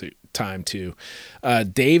time too.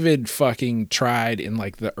 David fucking tried in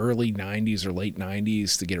like the early 90s or late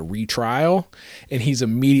 90s to get a retrial, and he's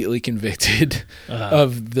immediately convicted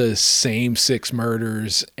of the same 6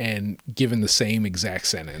 murders and given the same exact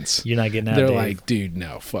sentence. You're not getting out. They're Dave. like, "Dude,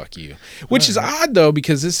 no, fuck you." Which is odd though,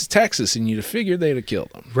 because this is Texas, and you'd have figured they'd have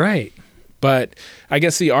killed him. Right. But I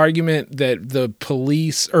guess the argument that the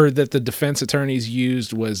police or that the defense attorneys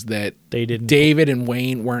used was that David and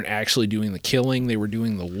Wayne weren't actually doing the killing. They were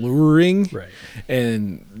doing the luring. Right.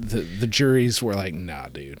 And the juries were like, "Nah,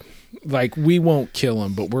 dude. Like, we won't kill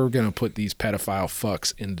him, but we're going to put these pedophile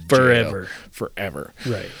fucks into jail forever."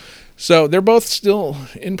 Right. So they're both still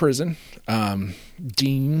in prison.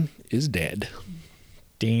 Dean is dead.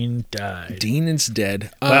 Dean died. Dean is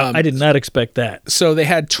dead. Wow, I did not expect that. So they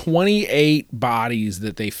had 28 bodies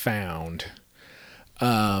that they found.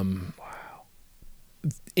 Wow.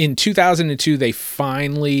 In 2002, they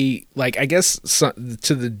finally, like, I guess to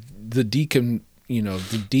the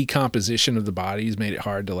decomposition of the bodies made it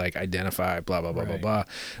hard to like identify, blah blah blah blah blah.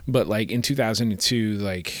 But like in 2002,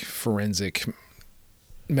 like forensic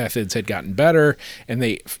methods had gotten better, and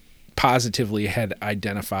they positively had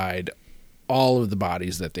identified all of the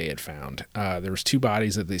bodies that they had found. There was 2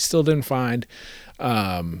 bodies that they still didn't find,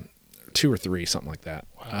 2 or 3, something like that.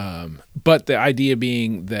 Wow. But the idea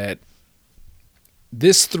being that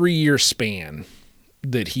this 3-year span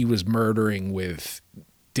that he was murdering with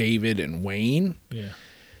David and Wayne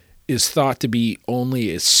is thought to be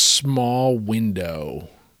only a small window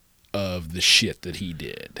of the shit that he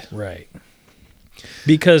did. Right.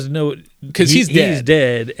 Because he's dead. He's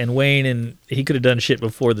dead, and Wayne, and he could have done shit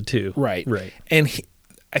before the 2. Right. Right. And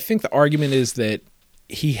I think the argument is that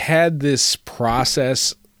he had this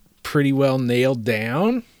process pretty well nailed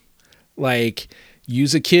down. Like,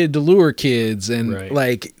 use a kid to lure kids, and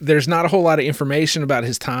like, there's not a whole lot of information about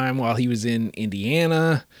his time while he was in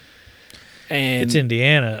Indiana. And it's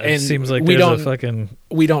Indiana. It seems like we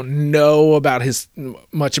don't know about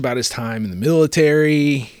much about his time in the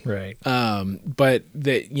military. Right. But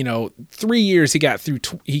that 3 years he got through.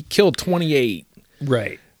 He killed 28.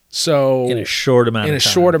 Right. So in a short amount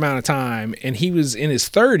of time, and he was in his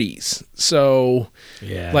 30s. So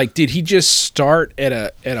like, did he just start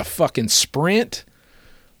at a fucking sprint,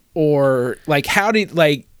 or like, how did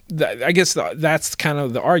I guess that's kind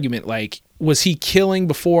of the argument. Like, was he killing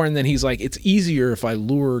before, and then he's like, it's easier if I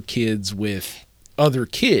lure kids with other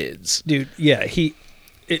kids? Dude, yeah,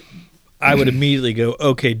 I would immediately go,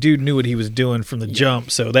 okay, dude knew what he was doing from the jump,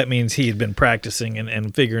 so that means he had been practicing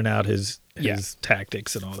and figuring out his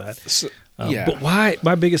tactics and all that. So, but why?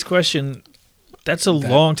 My biggest question, that's a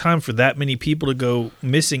long time for that many people to go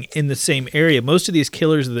missing in the same area. Most of these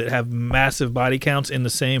killers that have massive body counts in the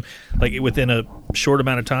same, like within a short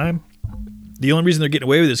amount of time, the only reason they're getting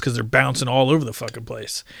away with this is because they're bouncing all over the fucking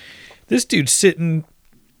place. This dude's sitting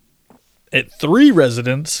at 3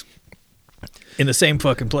 residents in the same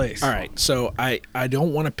fucking place. All right, so I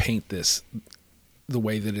don't want to paint this the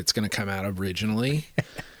way that it's going to come out originally,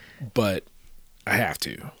 but I have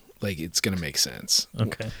to. Like, it's going to make sense.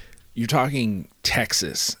 Okay. You're talking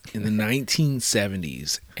Texas in the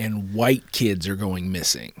 1970s, and white kids are going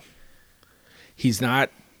missing. He's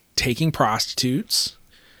not taking prostitutes.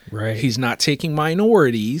 Right. He's not taking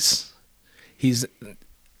minorities. He's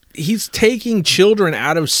taking children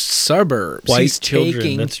out of suburbs. White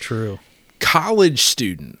children, that's true. College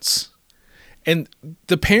students. And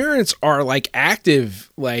the parents are like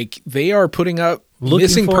active, like they are putting up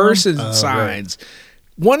missing person signs.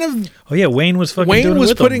 Right. Wayne was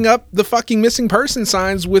putting up the fucking missing person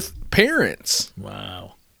signs with parents.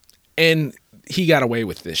 Wow. And he got away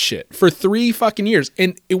with this shit for 3 fucking years.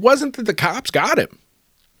 And it wasn't that the cops got him.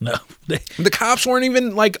 No. The cops weren't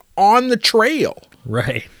even like on the trail.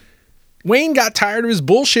 Right. Wayne got tired of his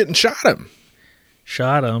bullshit and shot him.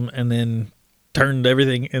 And then turned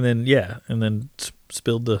everything, and then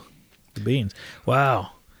spilled the beans.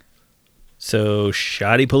 Wow. So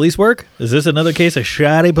shoddy police work? Is this another case of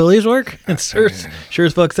shoddy police work? It sure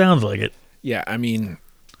as fuck sounds like it. Yeah, I mean,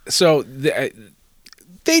 so the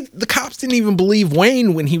cops didn't even believe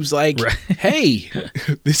Wayne when he was like, hey,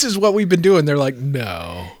 this is what we've been doing. They're like,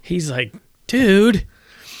 no. He's like, dude.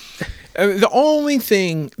 The only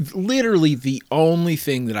thing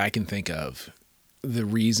that I can think of, the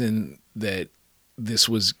reason that this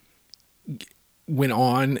went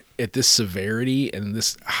on at this severity and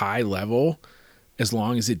this high level as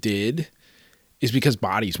long as it did, is because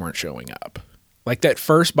bodies weren't showing up. Like, that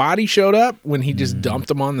first body showed up when he just dumped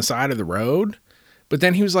them on the side of the road. But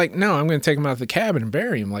then he was like, no, I'm going to take him out of the cabin and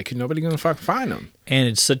bury him. Like, nobody's going to fucking find him. And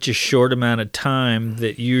it's such a short amount of time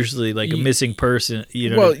that usually, like, a missing person,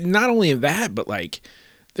 Well, not only that, but, like,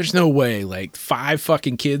 there's no way. Like, 5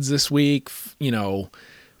 fucking kids this week,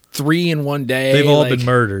 3 in one day. They've all been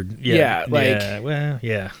murdered. Yeah.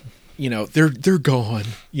 Yeah. They're gone.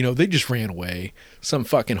 They just ran away. Some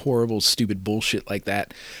fucking horrible, stupid bullshit like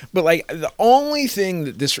that. But, like, the only thing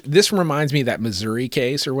that this reminds me of that Missouri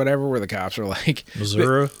case or whatever, where the cops are like,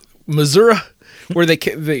 Missouri, where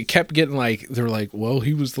they kept getting like, they're like, well,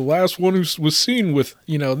 he was the last one who was seen with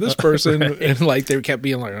this person, right. And like they kept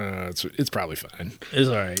being like, it's probably fine. It's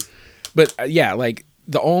all right. But like,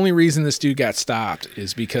 the only reason this dude got stopped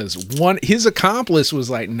is because his accomplice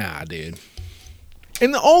was like, nah, dude.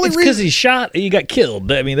 And the only reason, because he got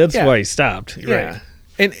killed. I mean, that's why he stopped. Yeah.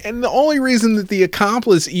 Right. And the only reason that the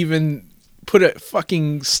accomplice even put a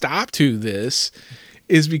fucking stop to this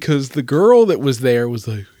is because the girl that was there was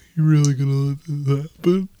like, you really gonna let this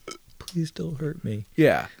happen? Please don't hurt me.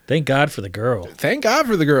 Yeah. Thank God for the girl.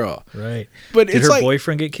 Right. But did her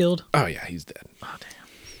boyfriend get killed? Oh yeah, he's dead. Oh damn.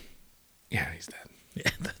 Yeah, he's dead. Yeah,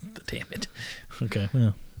 damn it. Okay.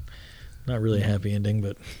 Well, not really a happy ending,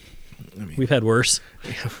 but We've had worse.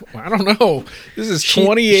 I don't know. This is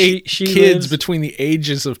 28 kids lives between the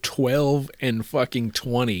ages of 12 and fucking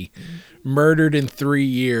 20 murdered in 3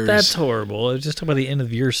 years. That's horrible. I was just talking about the end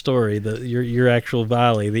of your story, your actual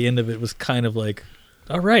volley. The end of it was kind of like,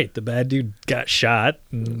 all right, the bad dude got shot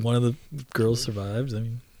and one of the girls survives. I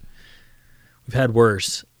mean, we've had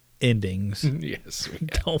worse endings. Yes.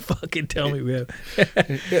 Don't fucking tell me we have.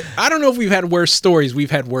 I don't know if we've had worse stories.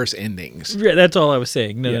 We've had worse endings. Yeah, that's all I was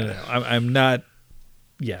saying. No. I'm not.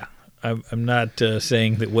 Yeah, I'm not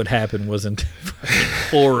saying that what happened wasn't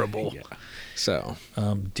horrible. Yeah. So,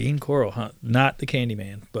 Dean Coral, huh? Not the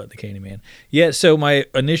Candyman, but the Candyman. Yeah. So my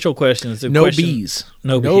initial question is bees.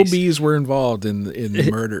 No bees were involved in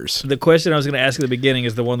the murders. The question I was going to ask at the beginning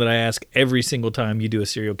is the one that I ask every single time you do a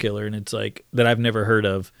serial killer, and it's like that I've never heard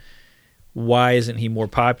of. Why isn't he more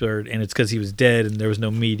popular? And it's because he was dead and there was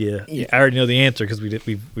no media. Yeah. I already know the answer because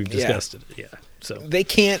we've discussed it. Yeah. So they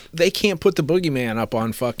can't put the boogeyman up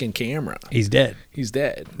on fucking camera. He's dead. He's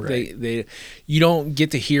dead. Right. You don't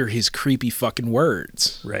get to hear his creepy fucking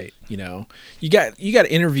words. Right. You know, you got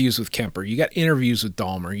interviews with Kemper. You got interviews with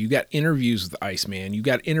Dahmer. You got interviews with Iceman. You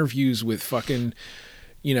got interviews with fucking,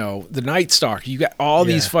 you know, the Night Stalker. You got all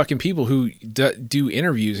these fucking people who do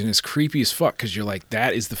interviews, and it's creepy as fuck because you're like,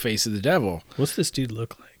 that is the face of the devil. What's this dude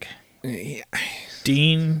look like? Yeah.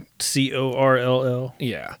 Dean Corll.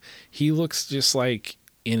 Yeah, he looks just like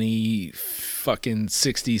any fucking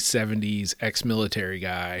 60s, 70s ex-military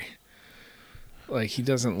guy. Like, he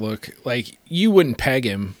doesn't look like you wouldn't peg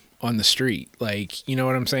him on the street. Like, you know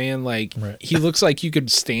what I'm saying? Like, He looks like you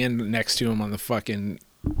could stand next to him on the fucking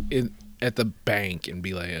at the bank and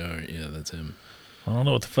be like, oh yeah, that's him. I don't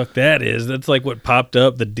know what the fuck that is. That's like what popped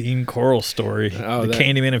up, the Dean Coral story.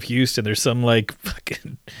 Candyman of Houston. There's some like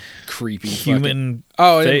fucking creepy human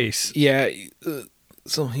face. Yeah.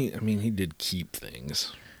 So he did keep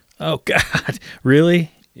things. Oh God,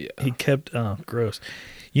 really? Yeah. He kept. Oh, gross.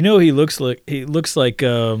 You know, he looks like is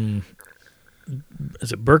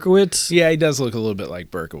it Berkowitz? Yeah, he does look a little bit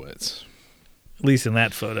like Berkowitz. At least in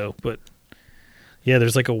that photo, but yeah,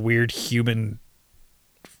 there's like a weird human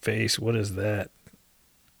face. What is that?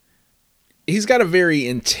 He's got a very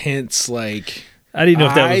intense, like, I didn't know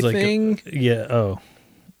if that was like thing. Yeah. Oh,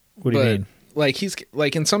 what do you mean? Like, he's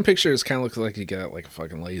like, in some pictures, kind of looks like he got like a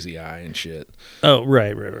fucking lazy eye and shit. Oh,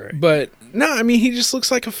 right. But no, I mean, he just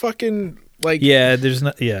looks like a fucking like. Yeah, there's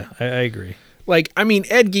not. Yeah, I agree. Like, I mean,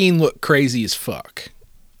 Ed Gein looked crazy as fuck.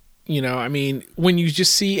 You know, I mean, when you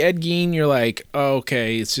just see Ed Gein, you're like, oh,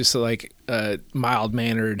 okay, it's just like a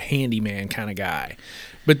mild-mannered handyman kind of guy.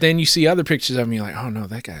 But then you see other pictures of him, you're like, oh no,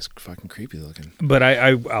 that guy's fucking creepy looking. But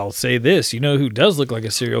I'll say this, you know who does look like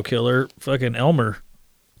a serial killer? Fucking Elmer.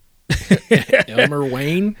 Elmer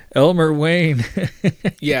Wayne? Elmer Wayne.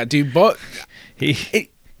 Yeah, dude, but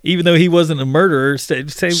even though he wasn't a murderer, same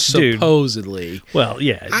supposedly. Dude. Well,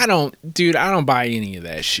 yeah. I don't buy any of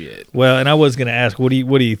that shit. Well, and I was going to ask, what do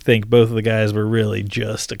you think? Both of the guys were really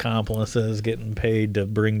just accomplices getting paid to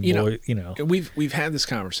bring We've had this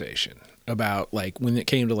conversation about, like, when it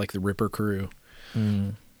came to, like, the Ripper crew.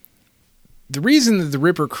 The reason that the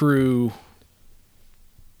Ripper crew,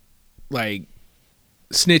 like,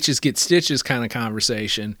 snitches get stitches kind of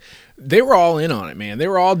conversation, they were all in on it, man. They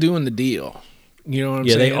were all doing the deal. You know what I'm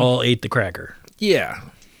saying? Yeah, they all ate the cracker. Yeah.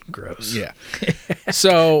 Gross. Yeah.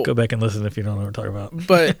 So go back and listen if you don't know what we're talking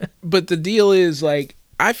about. But the deal is, like,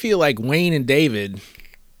 I feel like Wayne and David,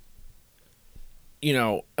 you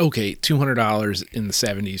know, okay, $200 in the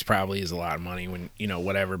 70s probably is a lot of money when, you know,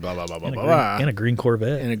 whatever, blah, blah, blah, blah, blah. And a green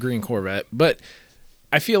Corvette. And a green Corvette. But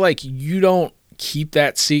I feel like you don't keep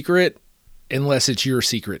that secret unless it's your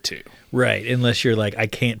secret too. Right. Unless you're like, I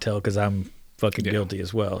can't tell because I'm fucking guilty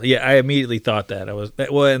as well. Yeah, I immediately thought that.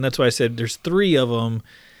 And that's why I said there's 3 of them.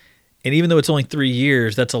 And even though it's only 3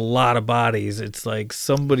 years, that's a lot of bodies. It's like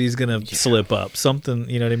somebody's going to slip up. Something,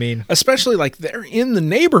 you know what I mean? Especially like they're in the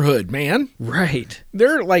neighborhood, man. Right.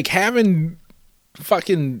 They're like having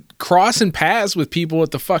fucking crossing paths with people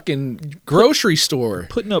at the fucking grocery store.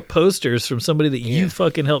 Putting up posters from somebody that you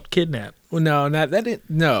fucking helped kidnap. Well, that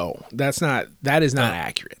is not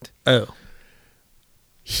accurate. Oh.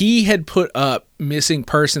 He had put up missing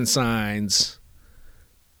person signs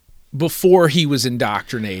before he was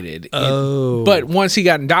indoctrinated. Oh. But once he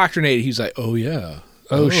got indoctrinated, he was like, oh, yeah.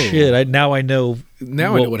 Oh, shit. Now I know.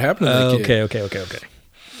 Now I know what happened to that kid. Okay.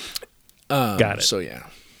 Got it. So, yeah.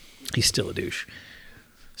 He's still a douche.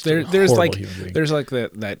 There's like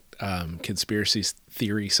that conspiracy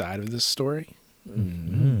theory side of this story.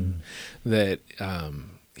 Mm-hmm. That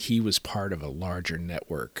he was part of a larger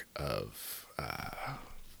network of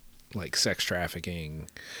like sex trafficking,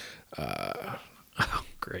 Oh,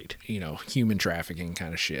 great. Human trafficking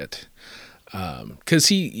kind of shit. Because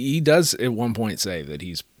he does at one point say that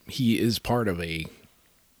he is part of a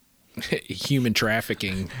human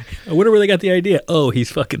trafficking. I wonder where they got the idea. Oh, he's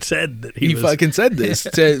fucking said that he fucking said this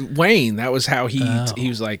to Wayne. That was how he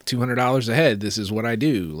was like $200 a head. This is what I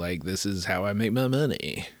do. Like, this is how I make my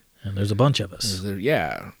money. And there's a bunch of us.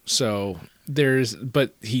 Yeah. So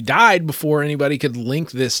but he died before anybody could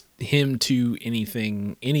link him to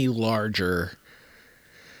anything any larger.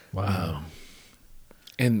 Wow.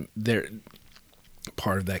 And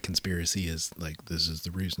part of that conspiracy is like, this is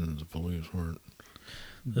the reason the police weren't.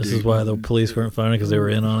 This is why the police weren't finding, because they were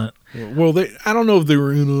in on it. Well, I don't know if they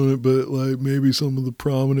were in on it, but like maybe some of the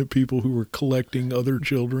prominent people who were collecting other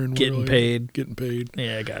children getting were paid.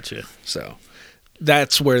 Yeah, I gotcha. So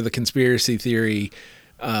that's where the conspiracy theory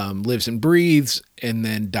lives and breathes, and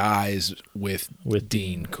then dies with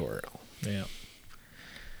Dean Corll. Yeah.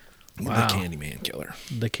 Wow. The Candyman killer.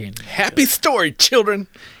 Happy story, children.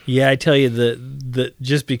 Yeah, I tell you, the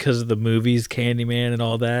just because of the movies, Candyman and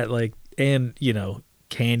all that, like, and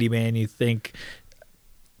Candyman, you think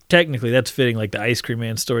technically that's fitting, like the Ice Cream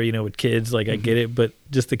Man story, with kids, like I get it, but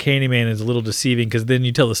just the Candyman is a little deceiving, because then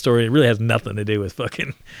you tell the story, it really has nothing to do with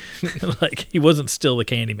fucking like, he wasn't still the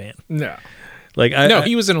Candyman. No. Like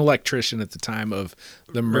he was an electrician at the time of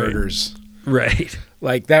the murders. Right.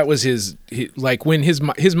 Like that was like when his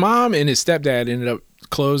mom and his stepdad ended up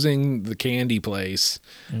closing the candy place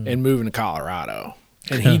and moving to Colorado.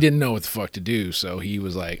 And he didn't know what the fuck to do, so he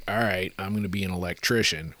was like, all right, I'm going to be an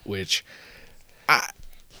electrician, which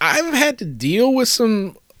I've had to deal with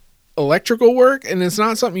some electrical work, and it's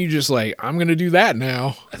not something you just like, I'm going to do that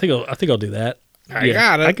now. I think I'll do that. I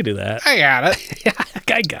got it. I could do that. I got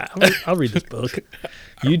it. I'll read this book.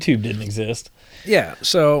 YouTube didn't exist. Yeah,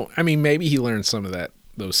 so, I mean, maybe he learned some of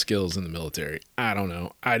those skills in the military. I don't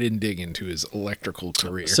know. I didn't dig into his electrical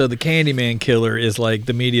career. So the Candyman killer is like,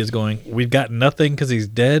 the media's going, we've got nothing because he's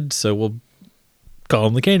dead, so we'll call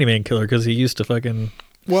him the Candyman killer because he used to fucking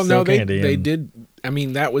sell candy. They did. I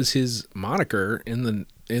mean, that was his moniker in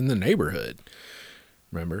the neighborhood.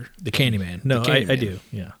 Remember? The Candyman. No, Candyman. I do.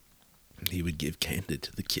 Yeah. He would give candy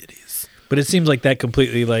to the kiddies. But it seems like that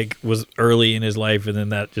completely like was early in his life, and then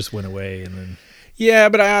that just went away, and then. Yeah,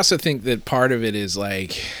 but I also think that part of it is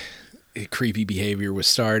like creepy behavior was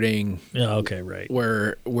starting. Yeah, okay, right.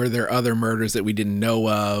 Were there other murders that we didn't know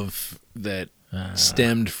of that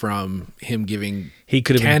stemmed from him giving he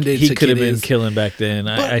could have been killing back then.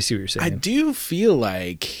 I see what you're saying. I do feel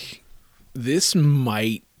like this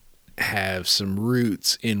might have some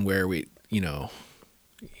roots in where we,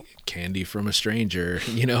 candy from a stranger,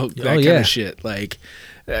 that kind of shit. Like,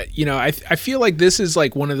 I feel like this is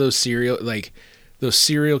like one of those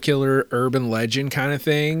serial killer urban legend kind of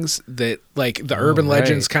things that like the urban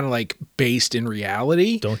legend's kind of like based in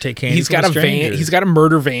reality. Don't take candy He's from got a stranger. van. He's got a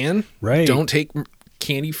murder van. Right. Don't take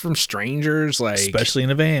candy from strangers. Like, especially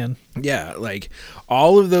in a van. Yeah. Like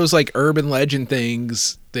all of those like urban legend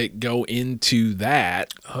things that go into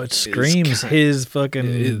that. Oh, it screams his fucking.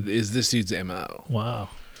 Is this dude's MO. Wow.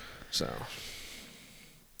 So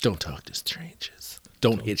don't talk to strangers.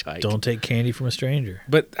 Don't hitchhike. Don't take candy from a stranger.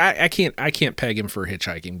 But I can't peg him for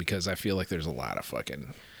hitchhiking because I feel like there's a lot of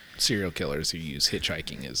fucking serial killers who use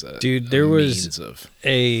hitchhiking as a means of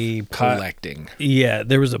collecting. Yeah,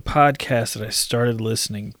 there was a podcast that I started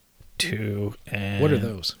listening to. And what are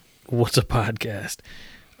those? What's a podcast?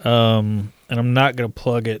 And I'm not going to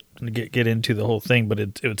plug it and get into the whole thing, but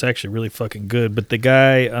it's actually really fucking good. But the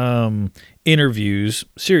guy interviews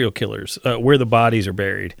serial killers where the bodies are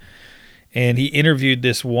buried. And he interviewed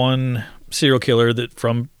this one serial killer that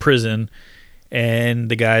from prison, and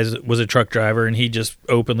the guy was a truck driver, and he just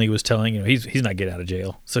openly was telling, he's not getting out of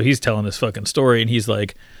jail. So he's telling this fucking story, and he's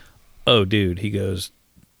like, oh, dude, he goes,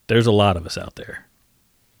 there's a lot of us out there.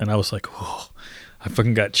 And I was like, whoa, I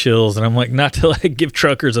fucking got chills. And I'm like, not to like give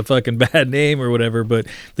truckers a fucking bad name or whatever, but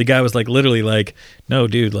the guy was like, literally like, no,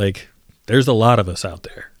 dude, like there's a lot of us out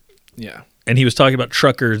there. Yeah. And he was talking about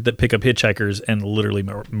truckers that pick up hitchhikers and literally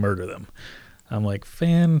murder them. I'm like,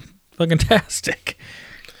 fucking-tastic.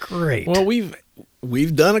 Great. Well,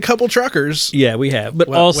 we've done a couple truckers. Yeah, we have. But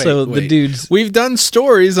also the dudes. We've done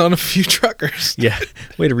stories on a few truckers. Yeah.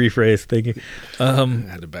 Way to rephrase. Thank you. I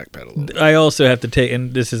had to backpedal a little bit. I also have to take,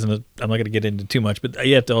 and this isn't I'm not going to get into too much, but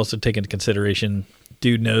you have to also take into consideration,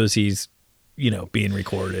 dude knows he's, being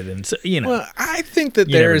recorded. And so, Well, I think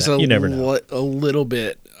that there's a little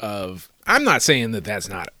bit of, I'm not saying that that's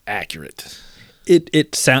not accurate.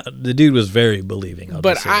 The dude was very believing.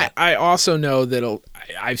 But I also know that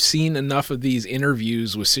I've seen enough of these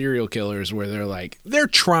interviews with serial killers where they're like, they're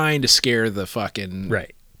trying to scare the fucking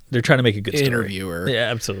They're trying to make a good story. interviewer.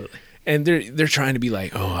 Yeah, absolutely. And they're trying to be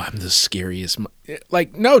like, oh, I'm the scariest.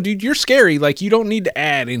 Like, no, dude, you're scary. Like, you don't need to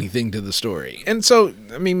add anything to the story. And so,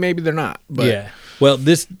 I mean, maybe they're not. But yeah. Well,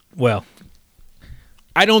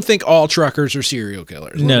 I don't think all truckers are serial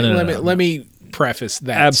killers. No. Let me preface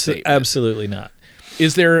that statement. Absolutely not.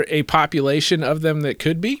 Is there a population of them that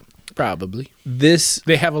could be? Probably.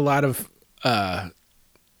 They have a lot of,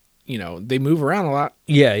 they move around a lot.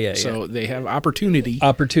 Yeah. So they have opportunity.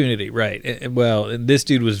 Opportunity, right. Well, and this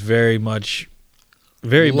dude was very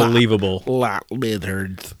believable. Lot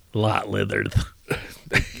lizards. Lot lizards.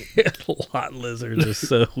 Lot lizards is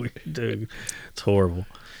so weird, dude. It's horrible.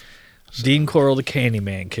 Dean Coral, the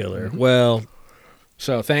Candyman killer. Well,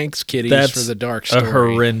 so thanks, kiddies, that's for the dark story. A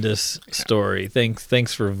horrendous story.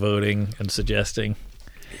 Thanks for voting and suggesting.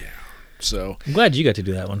 Yeah. So I'm glad you got to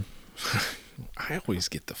do that one. I always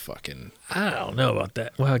get the fucking... I don't know about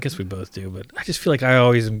that. Well, I guess we both do, but I just feel like I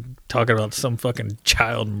always am talking about some fucking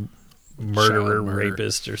child murderer,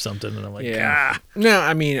 rapist or something, and I'm like, No,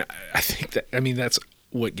 I mean, I think that's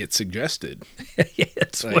what gets suggested. Yeah,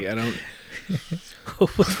 it's like, I don't...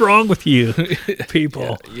 What's wrong with you,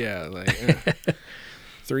 people? Yeah, like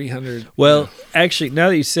 300. Well, actually, now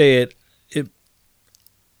that you say it,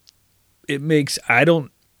 it makes... I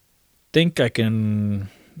don't think I can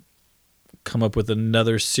come up with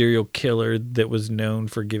another serial killer that was known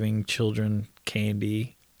for giving children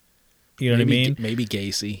candy. You know what I mean? Maybe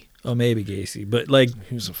Gacy. Oh, maybe Gacy. But like,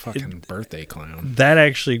 he was a fucking birthday clown. That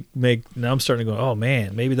actually now I'm starting to go, oh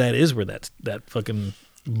man, maybe that is where that fucking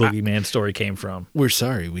boogeyman story came from. We're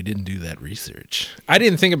sorry, we didn't do that research. I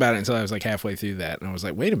didn't think about it until I was like halfway through that, and I was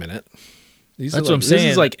like, wait a minute. That's what I'm saying.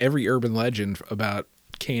 This is like every urban legend about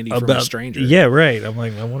candy from a stranger. Yeah, right. I'm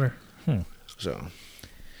like, I wonder.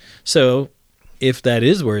 So, if that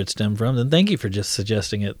is where it stemmed from, then thank you for just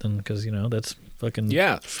suggesting it. Then, because that's fucking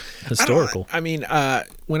historical. I mean,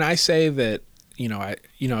 when I say that,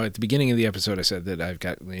 at the beginning of the episode, I said that I've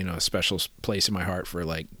got a special place in my heart for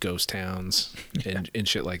like ghost towns and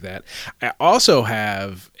shit like that. I also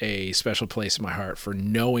have a special place in my heart for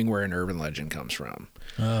knowing where an urban legend comes from.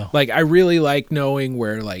 Oh. Like, I really like knowing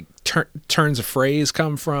where like turns of phrase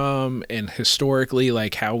come from, and historically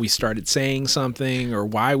like how we started saying something or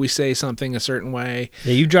why we say something a certain way.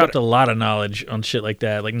 Yeah, you dropped a lot of knowledge on shit like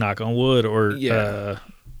that, like knock on wood, or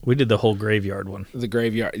we did the whole graveyard one. The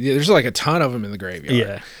graveyard. Yeah, there's like a ton of them in the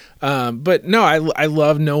graveyard. Yeah. But no, I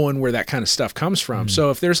love knowing where that kind of stuff comes from. So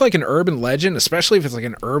if there's like an urban legend, especially if it's like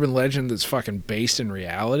an urban legend that's fucking based in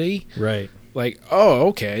reality, right? Like, oh,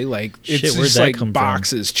 okay, like shit, it's just like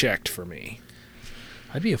boxes checked for me.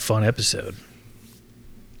 That'd be a fun episode.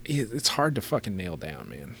 It's hard to fucking nail down,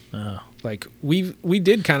 man. Oh. Like we've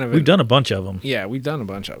done a bunch of them. Yeah, we've done a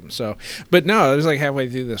bunch of them. So, but no, it was like halfway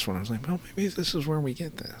through this one, I was like, well, maybe this is where we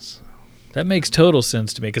get this. That makes total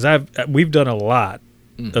sense to me because we've done a lot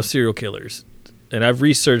of serial killers, and I've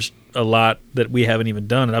researched a lot that we haven't even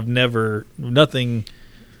done, and I've never nothing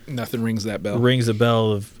rings that bell. Rings a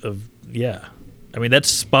bell of yeah. I mean, that's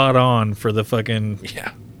spot on for the fucking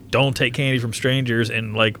don't take candy from strangers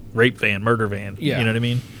and like rape van, murder van. Yeah. You know what I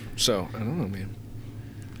mean? So I don't know, man.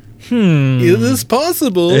 Is this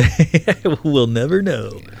possible? We'll never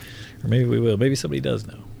know. Yeah. Or maybe we will. Maybe somebody does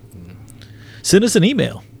know. Send us an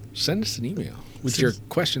email. Send us an email with your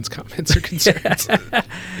questions, comments, or concerns.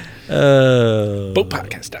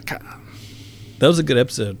 Boatpodcast.com. That was a good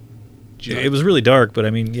episode. It was really dark, but I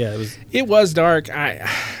mean, yeah, it was. It was dark. I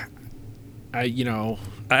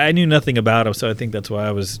knew nothing about him, so I think that's why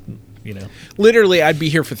I was, Literally, I'd be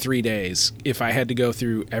here for 3 days if I had to go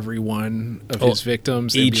through every one of his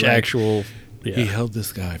victims. Each actual. Yeah. He held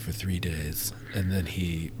this guy for 3 days, and then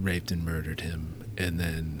he raped and murdered him, and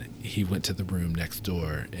then he went to the room next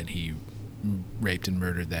door, and he raped and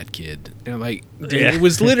murdered that kid. And it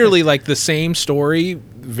was literally like the same story,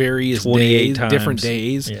 various days, different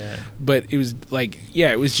days. Yeah. But it was like,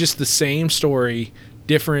 it was just the same story,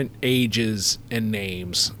 different ages and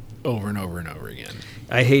names over and over and over again.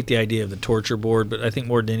 I hate the idea of the torture board, but I think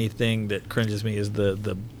more than anything that cringes me is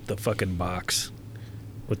the fucking box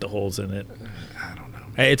with the holes in it. I don't know.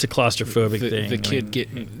 It's a claustrophobic thing.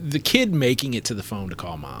 The kid making it to the phone to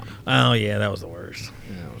call mom. Oh yeah, that was the worst.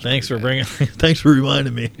 Yeah, thanks for thanks for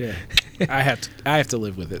reminding me. Yeah, I have to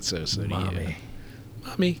live with it. So mommy,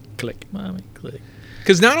 mommy, click.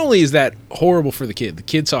 Because not only is that horrible for the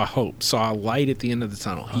kid saw hope, saw a light at the end of the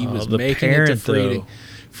tunnel. He was making it to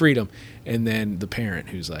freedom. And then the parent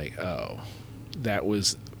who's like, oh, that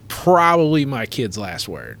was probably my kid's last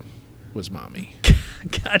word was mommy.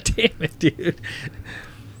 God damn it, dude.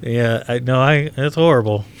 Yeah, that's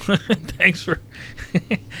horrible. Thanks for...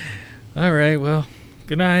 All right, well,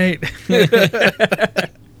 Good night.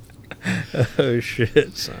 Oh,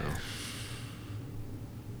 shit. So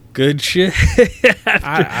good shit.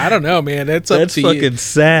 I don't know, man. That's to fucking you.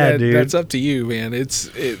 sad, dude. That's up to you, man.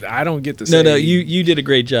 I don't get to say. No, you did a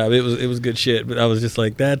great job. It was good shit, but I was just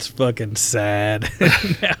like, that's fucking sad.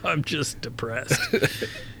 Now I'm just depressed.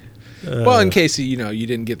 Well, in case you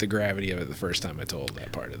didn't get the gravity of it the first time I told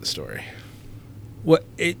that part of the story. What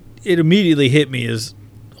it immediately hit me as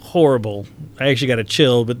horrible. I actually got a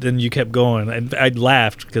chill, but then you kept going. I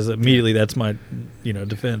laughed because immediately that's my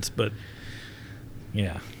defense. But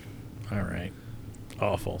yeah, all right,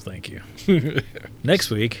 awful. Thank you.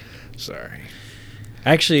 Next week. Sorry.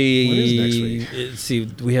 Actually, what is next week? See,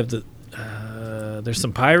 we have there's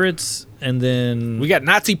some pirates, and then we got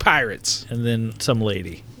Nazi pirates, and then some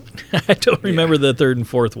lady. I don't remember the third and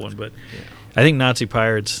fourth one, but I think Nazi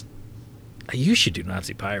pirates. You should do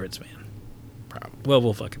Nazi pirates, man. Probably. Well,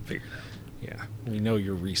 we'll fucking figure it out. Yeah, we know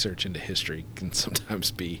your research into history can sometimes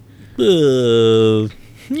be. Well,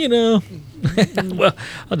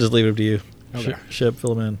 I'll just leave it up to you. Okay. Shep,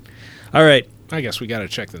 fill them in. All right. I guess we got to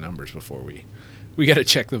check the numbers before we got to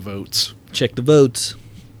check the votes. Check the votes.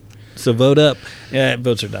 So vote up. Yeah,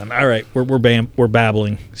 votes are done. All right, we're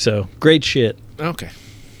babbling. So great shit. Okay.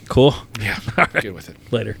 Cool. Yeah. All right. Good with it.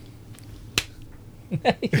 Later. You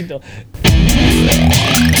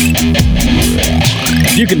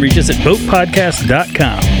can reach us at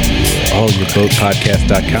boatpodcast.com. All your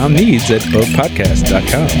boatpodcast.com needs at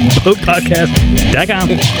boatpodcast.com.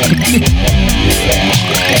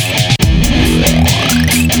 Boatpodcast.com.